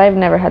it, but I've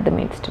never had the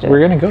means to do it. We're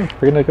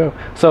gonna go.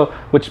 So,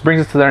 which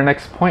brings us to our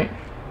next point.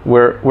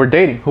 We're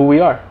dating who we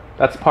are.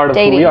 That's part of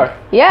dating. Who we are.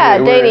 Yeah,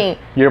 dating.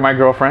 You're my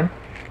girlfriend.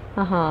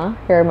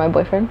 You're my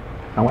boyfriend.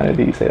 I wanted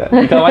you to say that.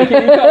 You kind of like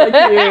it.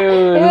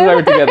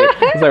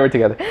 This is why we're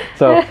together.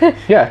 So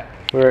yeah,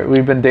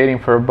 we've been dating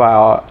for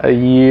about a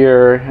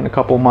year and a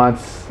couple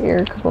months.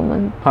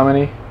 How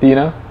many? Do you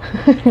know?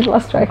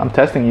 Lost track. I'm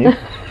testing you.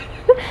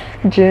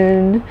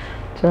 June,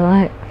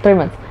 July, 3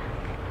 months.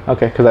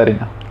 Okay, because I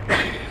didn't know.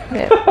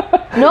 Yeah.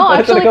 No,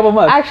 actually, a couple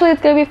months. Actually,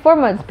 it's gonna be 4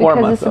 months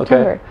because it's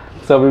September. Okay.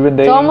 So we've been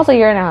dating. So almost a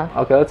year and a half.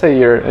 Okay, let's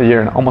say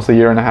almost a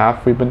year and a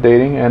half. We've been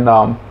dating and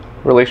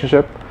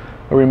relationship.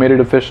 We made it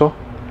official,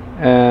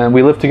 and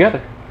we live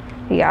together.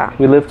 Yeah.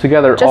 We live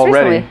together just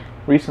already.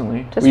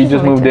 Recently. We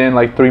just moved in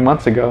like 3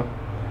 months ago,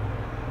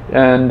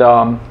 and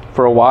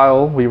for a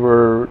while we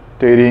were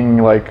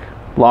dating like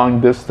long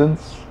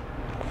distance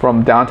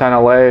from downtown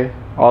LA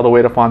all the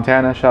way to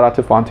Fontana. Shout out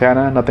to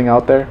Fontana. Nothing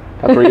out there.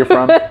 That's where you're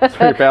from. That's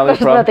where your family's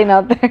from. There's nothing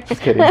out there.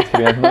 Just kidding.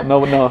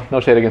 No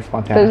shade against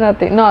Fontana. There's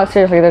nothing. No,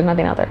 seriously, there's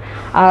nothing out there.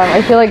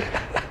 I feel like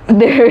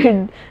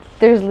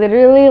there's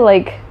literally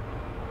like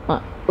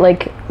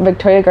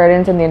Victoria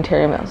Gardens and the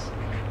Ontario Mills.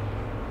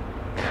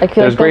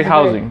 There's great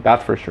housing.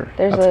 That's for sure.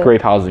 That's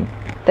great housing.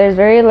 There's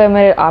very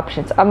limited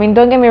options. I mean,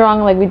 don't get me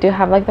wrong. Like we do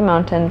have like the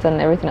mountains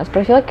and everything else, but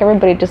I feel like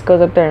everybody just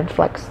goes up there and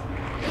flex.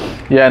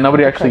 Yeah,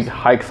 nobody actually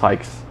hikes.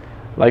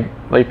 Like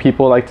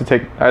people like to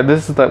take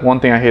this is the one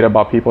thing I hate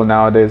about people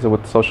nowadays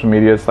with social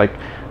media. Is like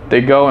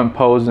they go and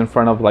pose in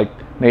front of like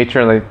nature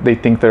and they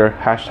think they're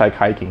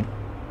 #hiking.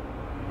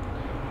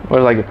 Or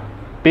like,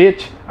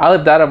 bitch, I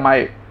lived out of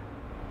my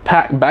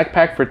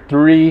backpack for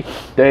 3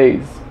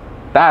 days.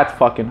 That's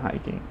fucking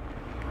hiking.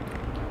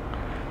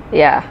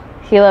 Yeah,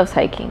 he loves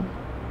hiking.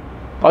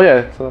 Oh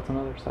yeah, so that's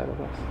another side of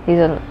us.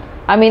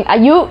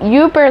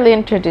 You barely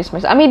introduced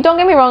myself. I mean, don't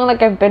get me wrong.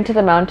 Like I've been to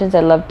the mountains.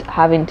 I loved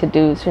having to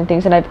do certain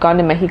things, and I've gone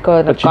to Mexico.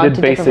 And but you did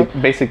basic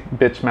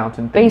bitch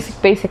mountain things.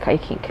 Basic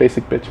hiking.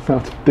 Basic bitch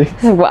mountain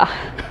things. Wow.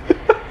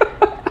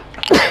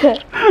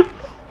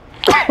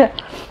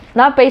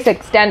 Not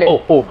basic, standard.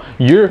 Oh,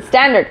 you're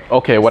standard.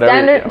 Okay,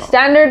 whatever.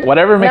 Standard.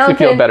 Whatever makes you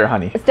feel better,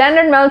 honey.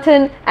 Standard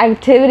mountain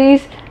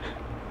activities.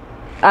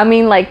 I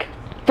mean, like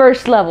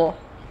first level,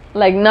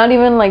 like not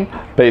even like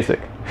basic.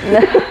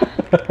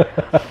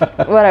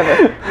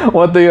 Whatever.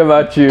 One thing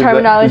about you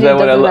terminology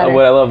what I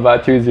love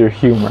about you is your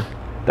humor.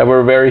 That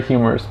we're very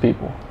humorous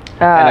people,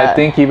 and I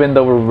think even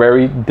though we're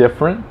very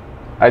different,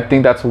 I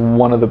think that's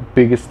one of the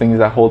biggest things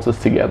that holds us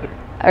together.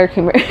 Our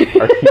humor.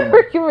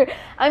 Our humor.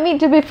 I mean,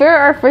 to be fair,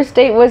 our first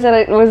date was at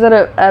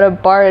a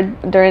bar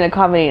during a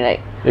comedy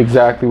night.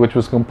 Exactly, which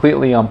was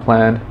completely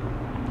unplanned.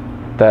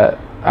 That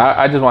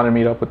I just wanted to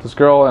meet up with this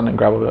girl and then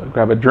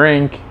grab a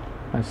drink.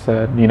 I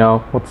said,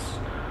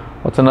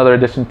 what's another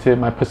addition to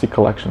my pussy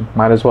collection?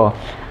 Might as well.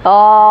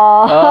 Oh.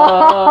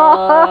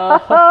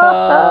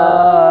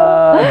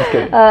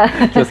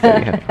 Just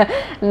kidding.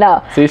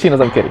 No. See, she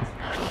knows I'm kidding.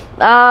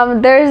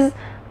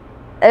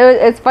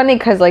 It's funny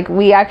because like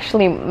we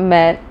actually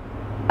met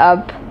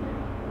up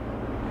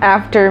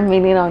after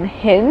meeting on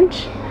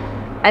Hinge.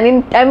 I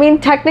mean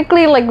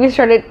technically like we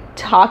started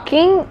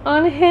talking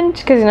on Hinge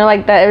because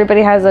like that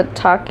everybody has a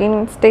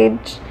talking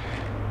stage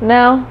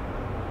now.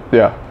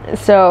 Yeah.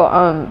 So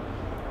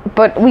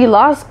but we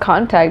lost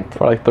contact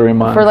for like 3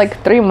 months. For like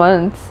 3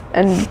 months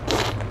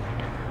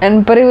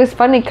but it was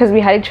funny because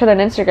we had each other on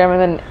Instagram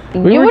and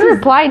then you would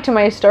reply to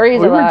my stories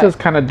a lot. We were just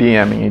kind of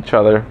DMing each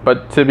other.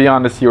 But to be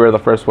honest, you were the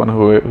first one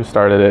who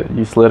started it.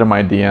 You slid in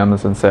my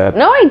DMs and said,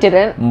 "No, I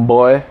didn't.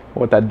 Boy,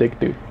 what that dick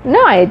do?"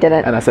 No, I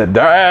didn't. And I said,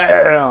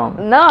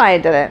 "Damn." No, I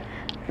didn't.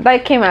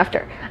 that came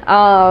after.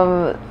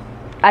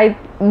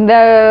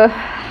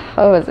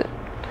 What was it?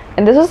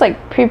 And this was like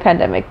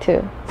pre-pandemic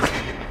too.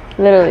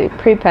 Literally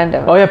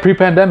pre-pandemic. Oh yeah,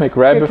 pre-pandemic,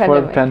 right before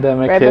the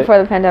pandemic Right hit. before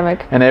the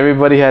pandemic. And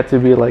everybody had to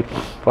be like,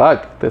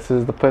 "Fuck, this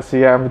is the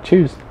pussy I'm gonna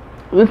choose."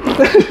 This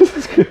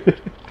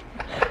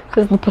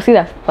is the pussy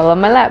that fell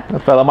on my lap. It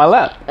fell on my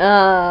lap.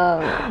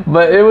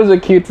 But it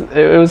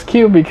was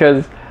cute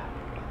because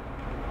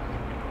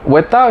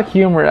without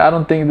humor, I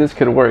don't think this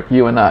could work.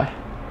 You and I.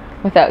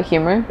 Without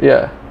humor?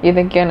 Yeah. You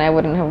think you and I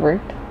wouldn't have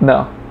worked?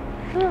 No.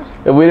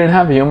 If we didn't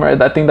have humor,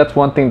 I think that's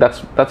one thing.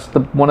 That's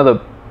one of the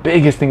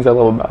biggest things I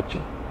love about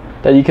you.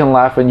 That you can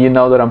laugh and you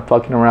know that I'm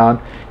fucking around.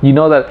 You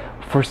know that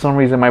for some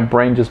reason my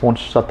brain just won't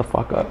shut the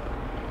fuck up.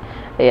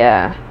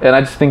 Yeah. And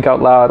I just think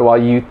out loud while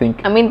you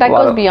think. I mean, that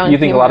goes beyond you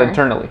think humor. a lot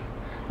internally.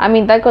 I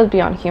mean, that goes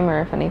beyond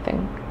humor, if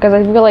anything. Because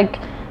I feel like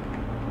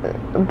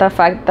the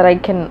fact that I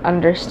can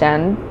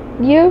understand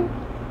you.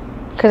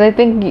 Because I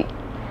think,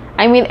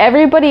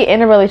 everybody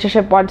in a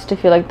relationship wants to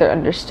feel like they're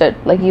understood.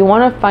 Like, you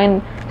want to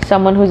find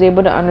someone who's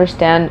able to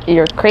understand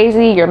you're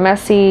crazy, you're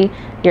messy,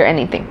 you're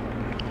anything.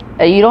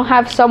 You don't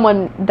have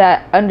someone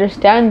that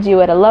understands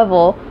you at a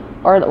level,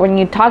 or when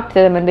you talk to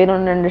them and they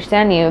don't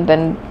understand you,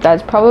 then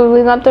that's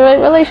probably not the right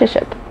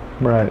relationship.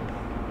 Right.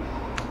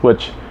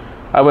 Which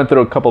I went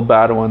through a couple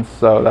bad ones,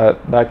 so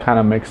that kind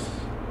of makes.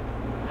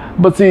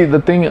 But see,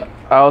 the thing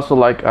I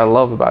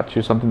love about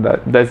you, something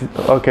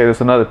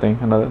that's another thing,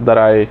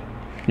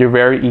 you're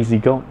very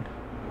easygoing.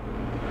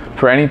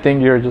 For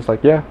anything, you're just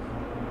like, yeah,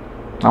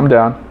 I'm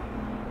down.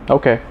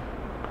 Okay.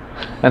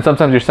 And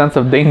sometimes your sense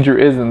of danger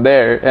isn't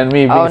there, and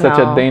me being such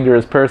a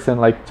dangerous person,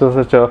 like just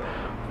such a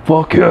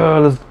fuck yeah,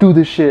 let's do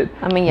this shit.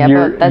 I mean, yeah,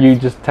 but that's, you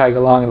just tag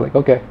along and like,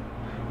 okay.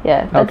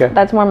 Yeah,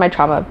 that's more my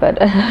trauma, but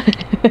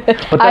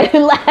I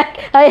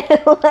lack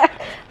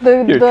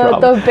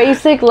the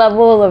basic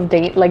level of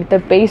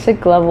the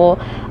basic level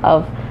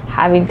of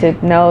having to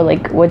know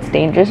like what's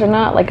dangerous or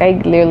not. Like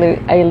I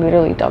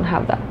literally don't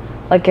have that.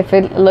 Like if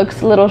it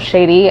looks a little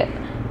shady,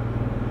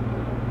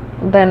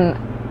 then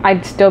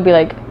I'd still be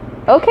like,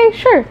 okay,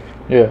 sure.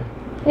 Yeah.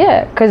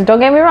 Yeah, because don't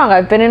get me wrong,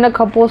 I've been in a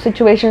couple of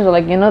situations where,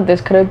 like, this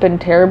could have been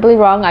terribly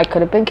wrong. I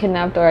could have been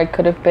kidnapped, or I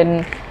could have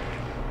been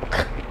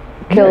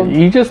killed. Yeah,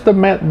 you just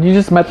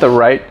met the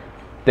right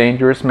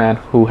dangerous man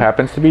who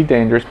happens to be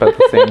dangerous, but at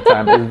the same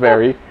time is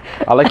very.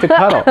 I like to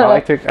cuddle.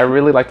 I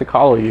really like to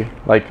coddle you.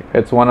 Like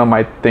it's one of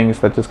my things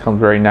that just comes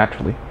very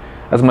naturally.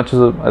 As much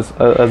as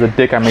a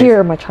dick I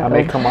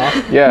may come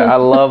off. Yeah, I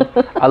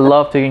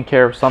love taking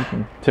care of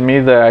something. To me,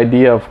 the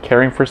idea of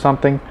caring for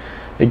something,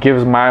 it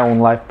gives my own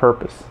life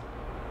purpose.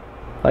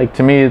 Like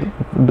to me,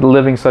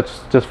 living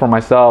just for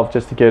myself,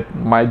 just to get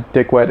my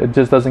dick wet, it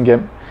doesn't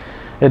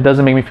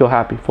make me feel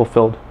happy,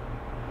 fulfilled.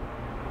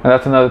 And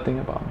that's another thing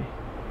about me.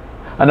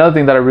 Another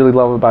thing that I really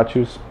love about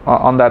you is,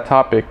 on that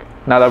topic,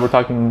 now that we're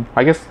talking,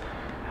 I guess,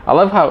 I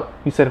love how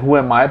you said, who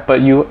am I?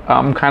 But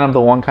I'm kind of the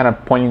one kind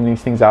of pointing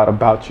these things out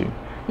about you.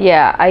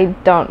 Yeah, I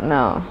don't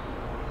know.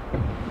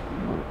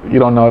 You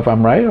don't know if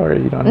I'm right, or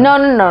you don't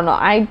know? No.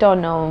 I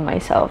don't know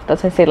myself.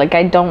 That's what I say. Like,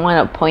 I don't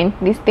want to point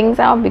these things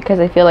out because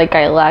I feel like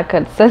I lack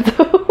a sense of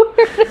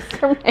awareness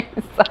for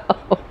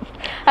myself.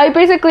 I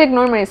basically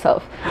ignore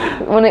myself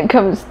when it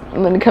comes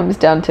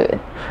down to it.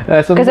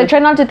 Because I try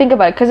not to think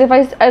about it. Because if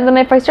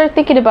I start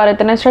thinking about it,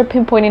 then I start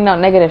pinpointing out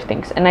negative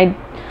things, and I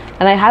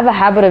have a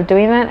habit of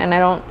doing that, and I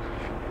don't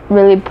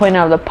really point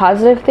out the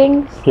positive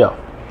things. Yeah.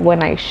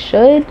 When I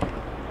should,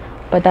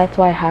 but that's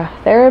why I have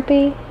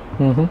therapy.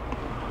 Mm-hmm.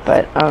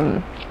 But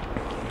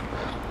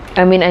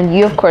and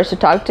you of course to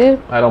talk to.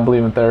 I don't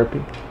believe in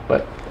therapy,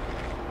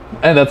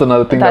 and that's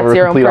another thing that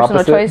we're complete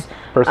opposite. That's your own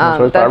personal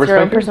choice. That's your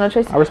own personal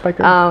choice. I respect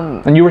it.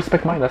 And you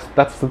respect mine.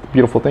 That's the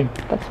beautiful thing.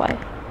 That's why.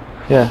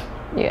 Yeah.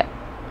 Yeah.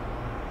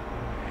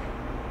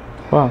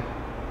 Wow.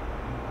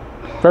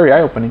 Very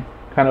eye-opening,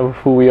 kind of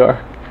who we are.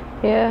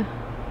 Yeah.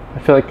 I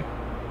feel like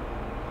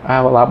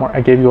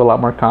I gave you a lot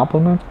more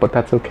compliments, but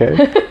that's okay.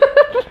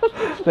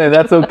 And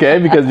that's okay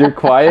because you're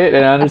quiet,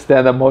 and I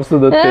understand that most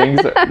of the things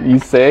you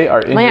say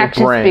are in my your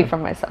actions brain. Speak for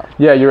myself.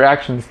 Yeah, your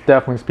actions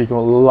definitely speak a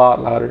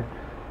lot louder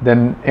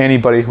than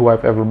anybody who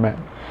I've ever met.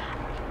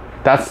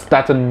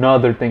 That's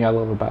another thing I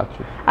love about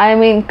you. I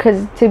mean,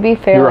 because to be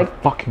fair, you're a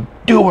fucking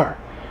doer.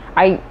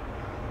 Yeah.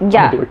 I'm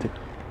a doer too.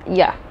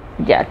 Yeah,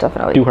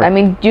 definitely. Do her. I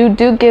mean, you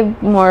do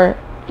give more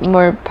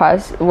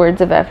words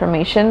of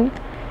affirmation,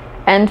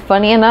 and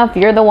funny enough,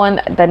 you're the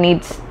one that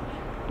needs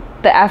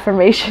the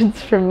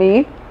affirmations from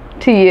me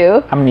to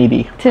you. I'm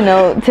needy. To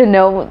know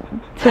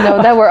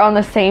that we're on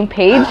the same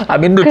page.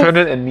 I'm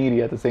independent and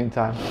needy at the same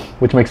time,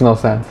 which makes no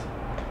sense.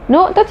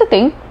 No, that's a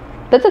thing.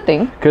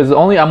 Because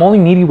I'm only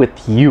needy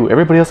with you.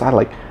 Everybody else, I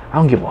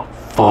don't give a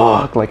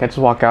fuck. Like I just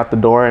walk out the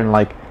door and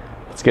like,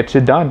 let's get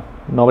shit done.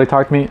 Nobody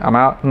talk to me. I'm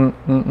out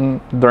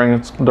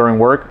during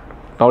work.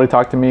 Nobody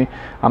talk to me.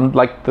 I'm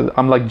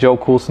like Joe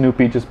Cool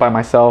Snoopy just by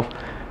myself,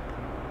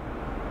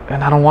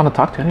 and I don't want to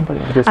talk to anybody.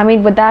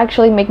 Would that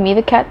actually make me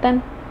the cat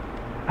then?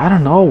 I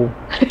don't know.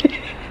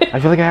 I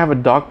feel like I have a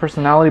dog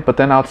personality, but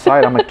then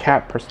outside I'm a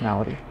cat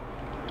personality.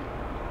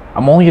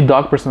 I'm only a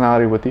dog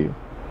personality with you,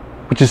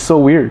 which is so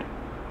weird.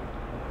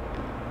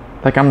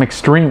 Like, I'm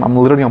extreme. I'm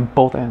literally on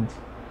both ends.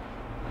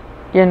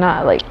 You're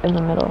not like in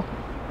the middle.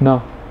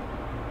 No.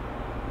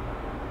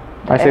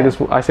 I say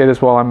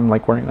this while I'm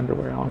like wearing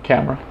underwear on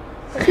camera.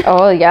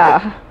 Oh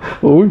yeah.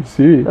 Oh,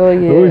 see. Oh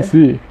yeah. Oh,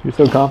 see. You're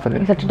so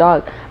confident. You're such a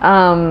dog.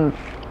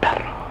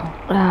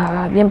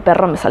 Bien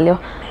perro me salió.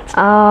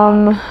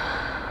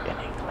 In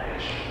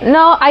English.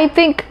 No, I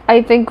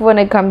think when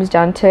it comes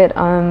down to it,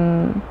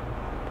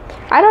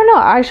 I don't know.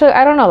 Actually,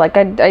 I don't know. Like,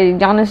 I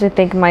honestly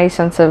think my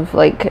sense of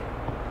like,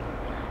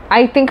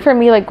 I think for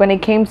me, like when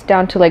it comes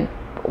down to like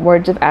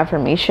words of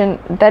affirmation,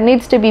 that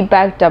needs to be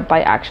backed up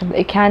by action.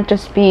 It can't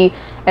just be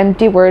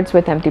empty words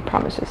with empty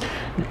promises.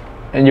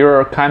 And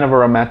you're kind of a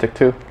romantic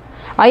too.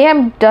 I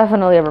am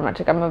definitely a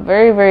romantic. I'm a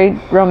very, very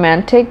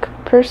romantic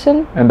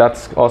person. And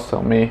that's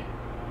also me.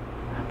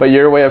 But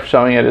your way of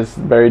showing it is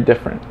very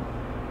different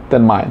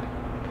than mine.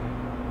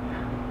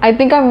 I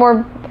think I'm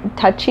more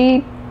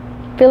touchy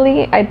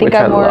feely. I think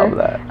I love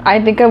that. I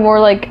think I'm more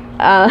like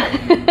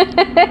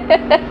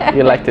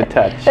You like to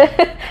touch.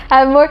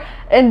 I'm more,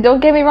 and don't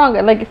get me wrong,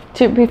 like,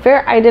 to be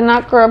fair, I did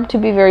not grow up to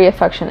be very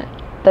affectionate,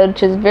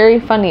 which is very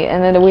funny.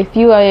 And then with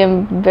you, I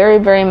am very,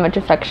 very much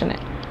affectionate,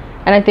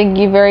 and I think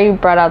you very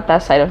brought out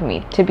that side of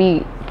me to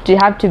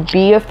have to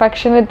be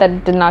affectionate.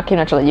 That did not come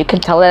naturally. You can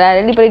tell it at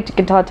anybody. You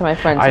can tell it to my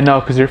friends. I know,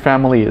 because your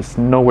family is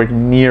nowhere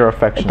near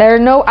affectionate. You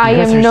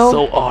guys are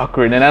so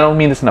awkward, and I don't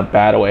mean this in a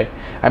bad way.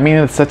 I mean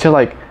it's such a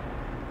like,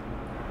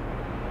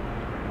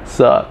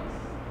 sup.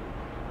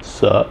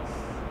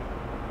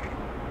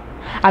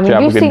 I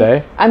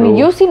mean,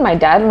 you've seen my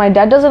dad. My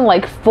dad doesn't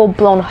like full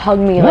blown hug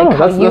me like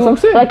how that's what I'm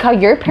saying. Like how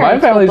your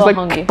parents. My family's full like,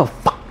 blown hug you. what the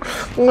fuck?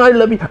 I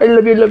love you.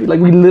 Like,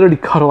 we literally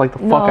cuddle like the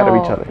fuck out of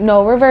each other.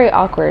 No, we're very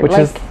awkward. Which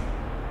is,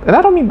 and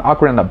I don't mean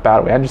awkward in a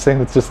bad way. I'm just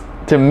saying it's just,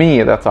 to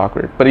me, that's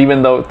awkward. But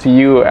even though to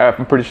you,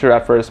 I'm pretty sure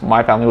at first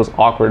my family was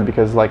awkward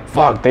because like,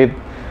 fuck,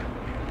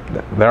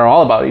 they're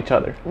all about each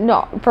other.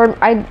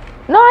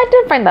 I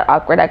did find that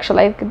awkward,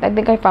 actually. I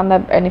think I found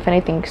that, and if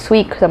anything,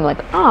 sweet, because I'm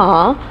like,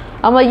 ah.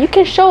 I'm like, you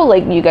can show,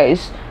 like, you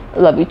guys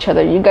love each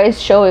other. You guys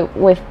show it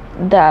with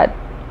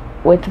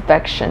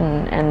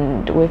affection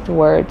and with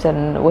words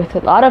and with a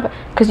lot of,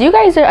 because you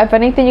guys are, if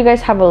anything, you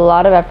guys have a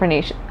lot of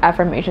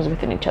affirmations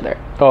within each other.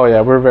 Oh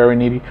yeah, we're very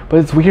needy. But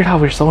it's weird how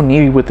we're so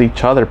needy with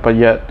each other, but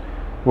yet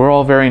we're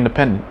all very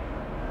independent.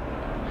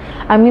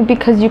 I mean,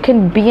 because you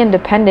can be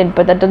independent,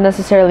 but that doesn't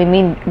necessarily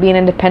mean being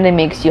independent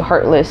makes you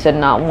heartless and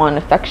not want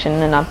affection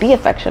and not be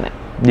affectionate.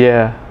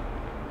 Yeah,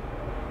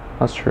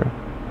 that's true.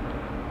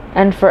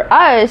 And for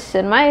us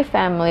and my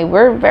family,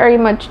 we're very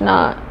much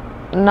not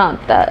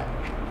that.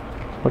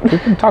 But we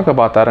can talk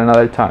about that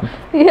another time.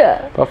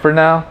 Yeah. But for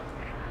now,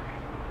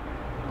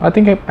 I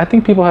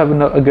think people have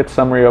a good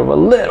summary of a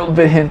little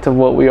bit hint of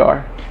what we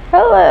are. A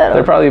little.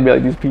 They'll probably be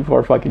like, these people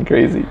are fucking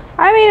crazy.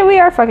 I mean, we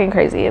are fucking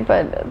crazy,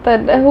 but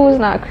who's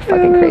not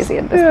fucking crazy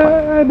at this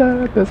point? Yeah, I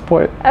know, at this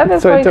point. At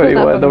this point, who's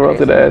not the world's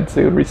crazy? gonna end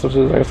soon.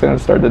 Resources are gonna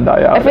start to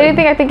die out. If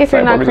anything, I think if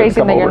you're not crazy,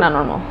 then you're not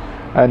normal.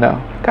 I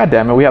know. God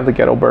damn it, we have the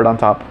ghetto bird on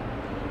top.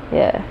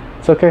 Yeah.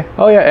 It's okay.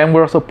 Oh yeah, and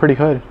we're also pretty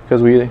hood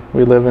because we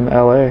live in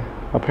LA.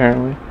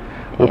 Apparently,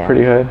 we're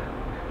pretty hood.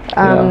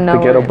 No,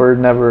 the ghetto bird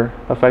never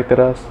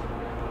affected us.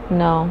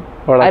 No.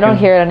 Or like I don't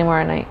hear it anymore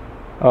at night.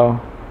 Oh.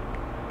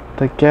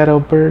 The ghetto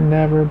bird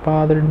never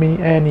bothered me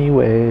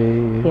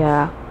anyway.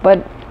 Yeah,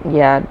 but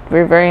yeah,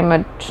 we're very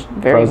much.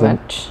 Frozen.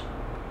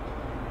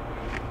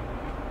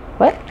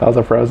 What? That was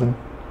a Frozen.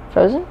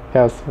 Frozen?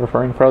 Yeah, I was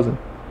referring Frozen.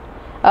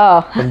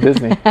 Oh. From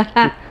Disney.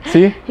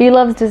 See? He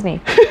loves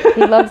Disney.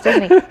 He loves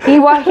Disney. He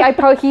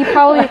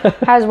probably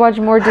has watched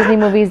more Disney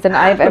movies than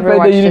I've ever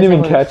watched. You didn't Disney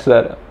even movies. catch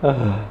that.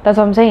 That's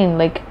what I'm saying.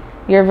 Like,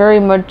 you're very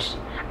much.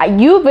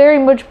 You very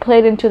much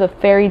played into the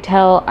fairy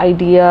tale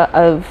idea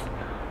of.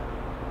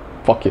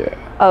 Fuck yeah.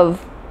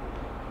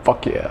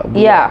 Fuck yeah.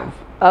 Yeah.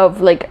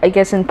 Of, like, I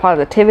guess in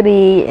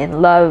positivity,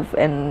 in love,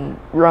 and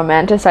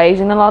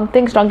romanticizing a lot of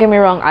things. Don't get me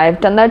wrong, I've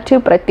done that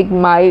too, but I think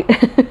my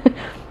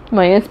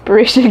my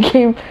inspiration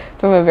came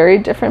from a very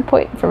different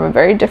point, from a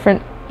very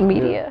different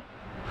media. Yeah.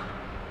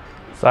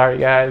 Sorry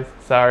guys.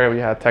 Sorry we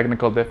had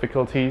technical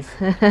difficulties.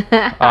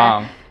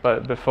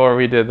 But before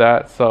we did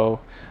that, so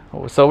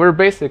we're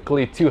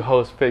basically two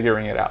hosts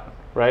figuring it out,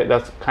 right?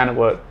 That's kind of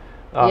what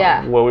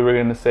we were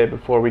gonna say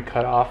before we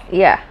cut off.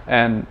 Yeah.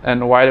 And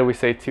why do we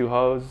say two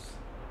hoes?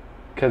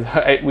 Because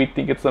we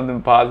think it's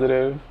something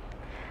positive.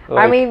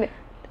 Like, I mean,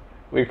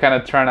 we're kind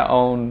of trying to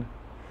own.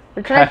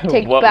 We're trying to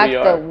take back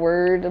the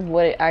word of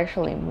what it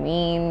actually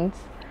means.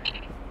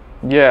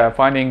 Yeah,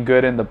 finding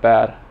good in the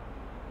bad.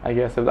 I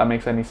guess if that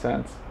makes any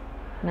sense.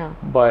 No.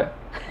 But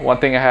one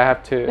thing I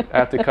have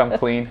to come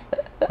clean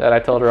that I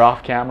told her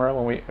off camera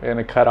when we were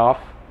gonna cut off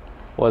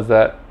was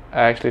that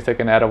I actually took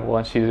an edible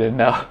and she didn't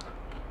know.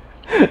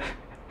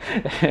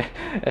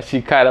 And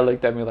she kind of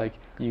looked at me like,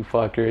 "You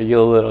fucker,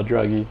 you little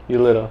druggie,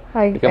 you little."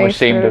 I'm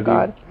ashamed of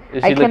you.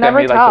 She looked at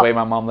me like the way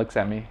my mom looks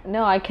at me.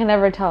 No, I can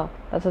never tell.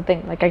 That's the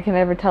thing. Like, I can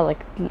never tell.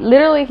 Like,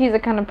 literally, he's the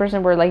kind of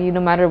person where, like, no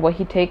matter what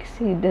he takes,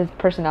 his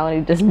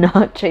personality does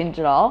not change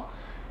at all.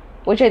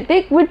 Which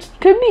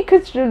could be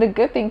considered a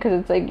good thing, because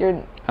it's like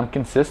I'm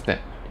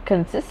consistent.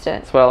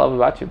 Consistent. That's what I love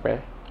about you,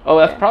 Bray. Oh,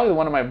 that's probably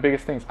one of my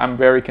biggest things. I'm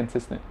very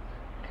consistent.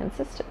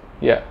 Consistent.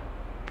 Yeah.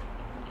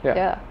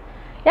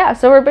 Yeah,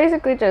 so we're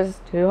basically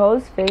just two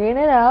hoes figuring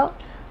it out.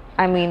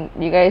 I mean,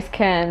 you guys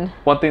can...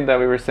 One thing that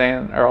we were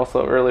saying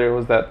also earlier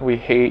was that we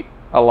hate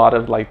a lot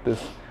of like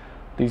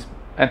these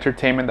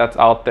entertainment that's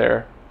out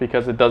there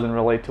because it doesn't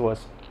relate to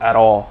us at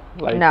all.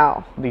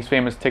 Like these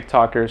famous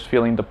TikTokers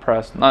feeling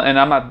depressed. And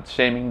I'm not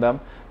shaming them,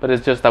 but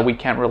it's just that we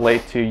can't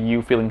relate to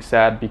you feeling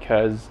sad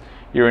because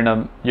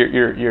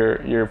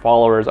your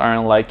followers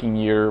aren't liking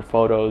your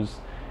photos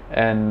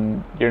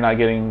and you're not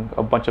getting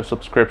a bunch of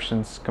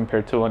subscriptions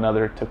compared to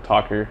another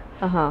TikToker.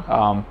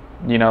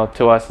 You know,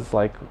 to us it's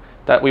like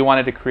that we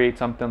wanted to create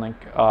something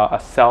like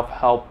a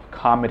self-help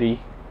comedy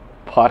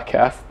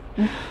podcast.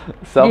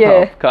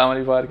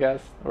 Comedy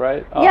podcast,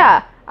 right?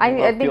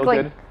 I think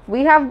like good.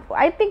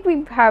 I think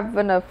we have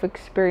enough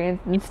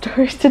experience and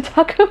stories to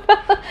talk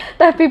about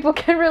that people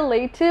can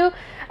relate to.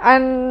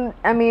 And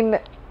I mean,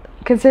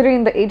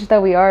 considering the age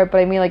that we are, but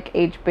I mean, like,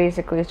 age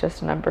basically is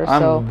just a number.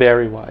 I'm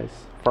very wise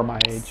for my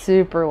age.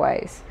 Super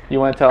wise. You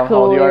want to tell them how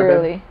old you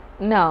are, babe?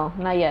 No,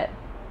 not yet.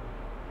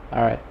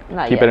 All right.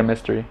 Keep it a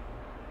mystery.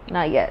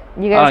 Not yet.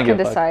 You guys can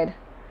decide.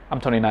 I'm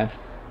 29.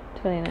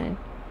 29.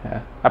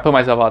 Yeah. I put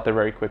myself out there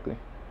very quickly,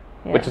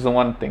 which is the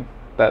one thing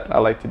that I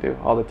like to do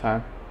all the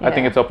time. I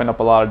think it's opened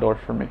up a lot of doors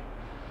for me.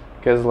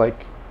 Because,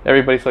 like,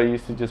 everybody's so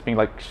used to just being,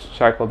 like,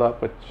 shackled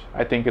up, which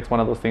I think it's one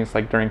of those things,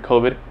 like, during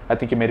COVID, I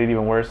think it made it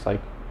even worse.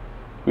 Like,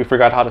 we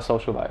forgot how to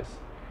socialize.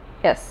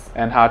 Yes.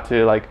 And how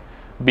to, like,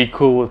 be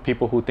cool with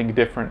people who think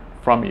different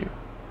from you.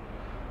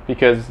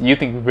 Because you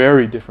think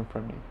very different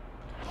from me.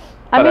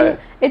 I mean,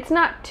 it's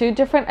not too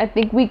different. I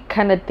think we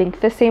kind of think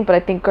the same, but I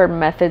think our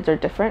methods are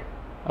different.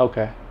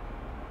 Okay.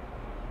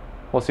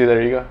 Well, see,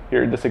 there you go.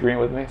 You're disagreeing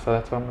with me, so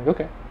that's why I'm like,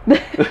 okay.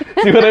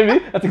 See what I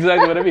mean? That's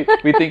exactly what I mean.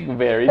 We think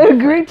very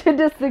different. Agree to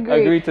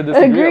disagree. Agree to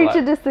disagree. Agree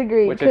to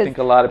disagree. Which I think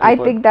a lot of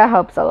people... I think that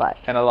helps a lot.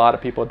 And a lot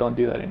of people don't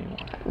do that anymore.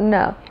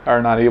 No.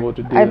 Are not able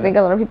to do that. I think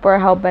a lot of people are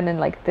hell-bent and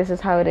like, this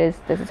is how it is.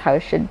 This is how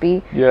it should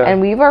be. Yeah.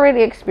 And we've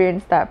already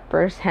experienced that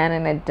firsthand,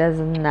 and it does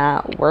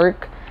not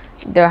work.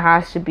 There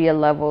has to be a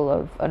level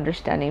of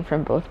understanding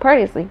from both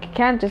parties. Like, it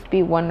can't just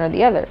be one or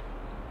the other.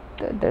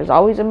 There's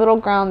always a middle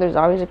ground. There's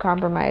always a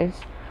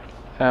compromise.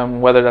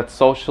 Whether that's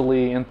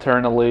socially,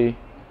 internally,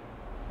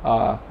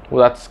 well,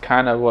 that's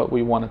kind of what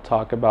we want to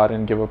talk about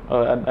and give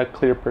a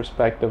clear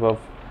perspective of,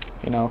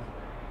 you know,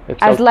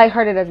 it's as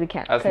lighthearted as we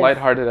can. As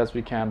lighthearted as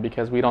we can,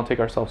 because we don't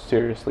take ourselves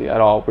seriously at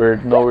all. We're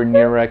nowhere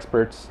near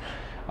experts.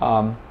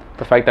 The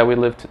fact that we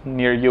lived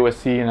near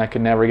USC and I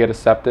could never get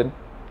accepted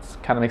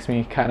kind of makes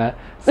me kind of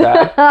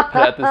sad, but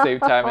at the same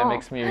time it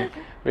makes me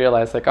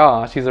realize, like,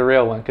 oh, she's a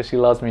real one because she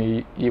loves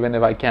me even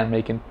if I can't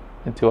make it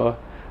into a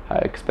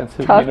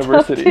expensive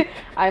university.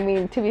 I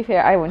mean, to be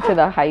fair, I went to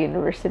the higher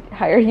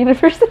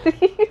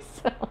university.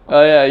 So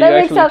oh yeah,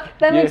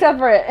 that makes up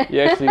for it. You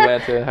actually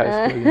went to a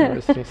high school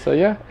university, so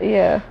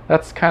yeah.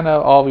 That's kind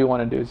of all we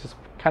want to do, is just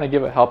kind of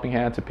give a helping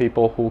hand to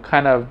people who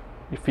kind of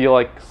feel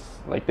like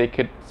they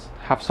could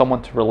have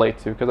someone to relate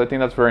to, because I think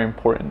that's very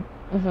important.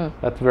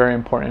 That's very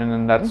important,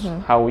 and that's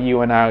how you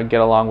and I get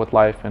along with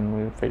life.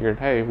 And we figured,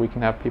 hey, we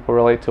can have people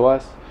relate to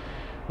us.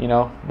 You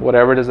know,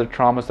 whatever it is, the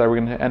traumas that we're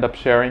going to end up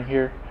sharing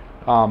here.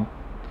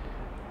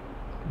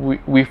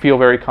 We feel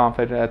very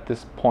confident at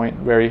this point,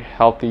 very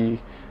healthy,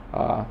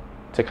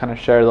 to kind of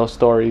share those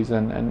stories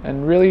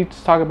and really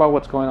just talk about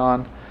what's going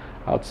on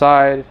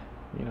outside,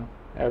 you know,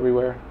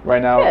 everywhere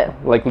right now.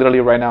 Like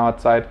literally right now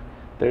outside,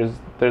 there's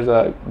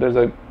the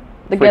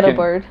ghetto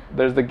bird.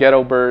 There's the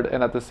ghetto bird,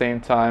 and at the same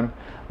time,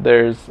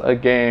 there's a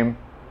game,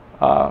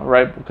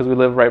 right, because we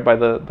live right by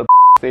the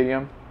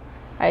stadium.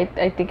 I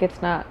think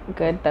it's not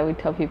good that we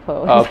tell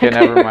people. Okay,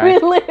 never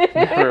mind.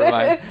 Never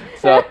mind.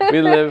 So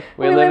we live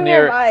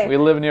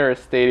near a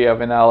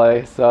stadium in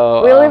LA.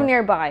 So we live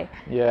nearby.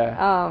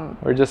 Yeah.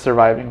 We're just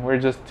surviving. We're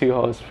just two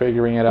hoes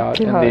figuring it out.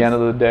 At the end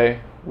of the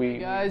day,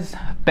 guys,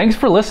 thanks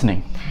for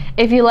listening.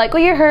 If you like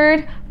what you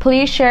heard,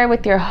 please share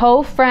with your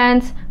hoe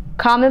friends.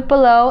 Comment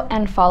below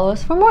and follow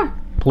us for more.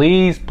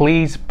 Please,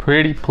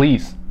 pretty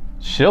please.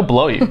 She'll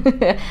blow you.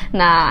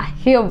 Nah,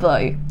 he'll blow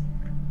you.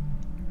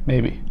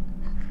 Maybe.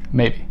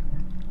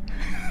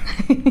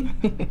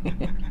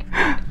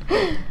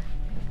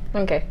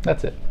 Okay.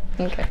 That's it.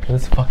 Okay.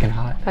 It's fucking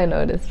hot. I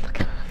know it is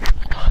fucking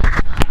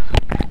hot.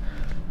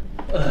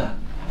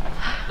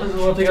 This is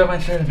what I take out my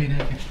shirt and be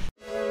naked.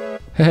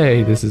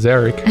 Hey, this is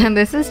Eric. And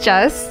this is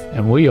Jess.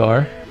 And we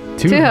are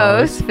Two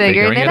hoes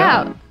figuring it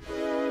out.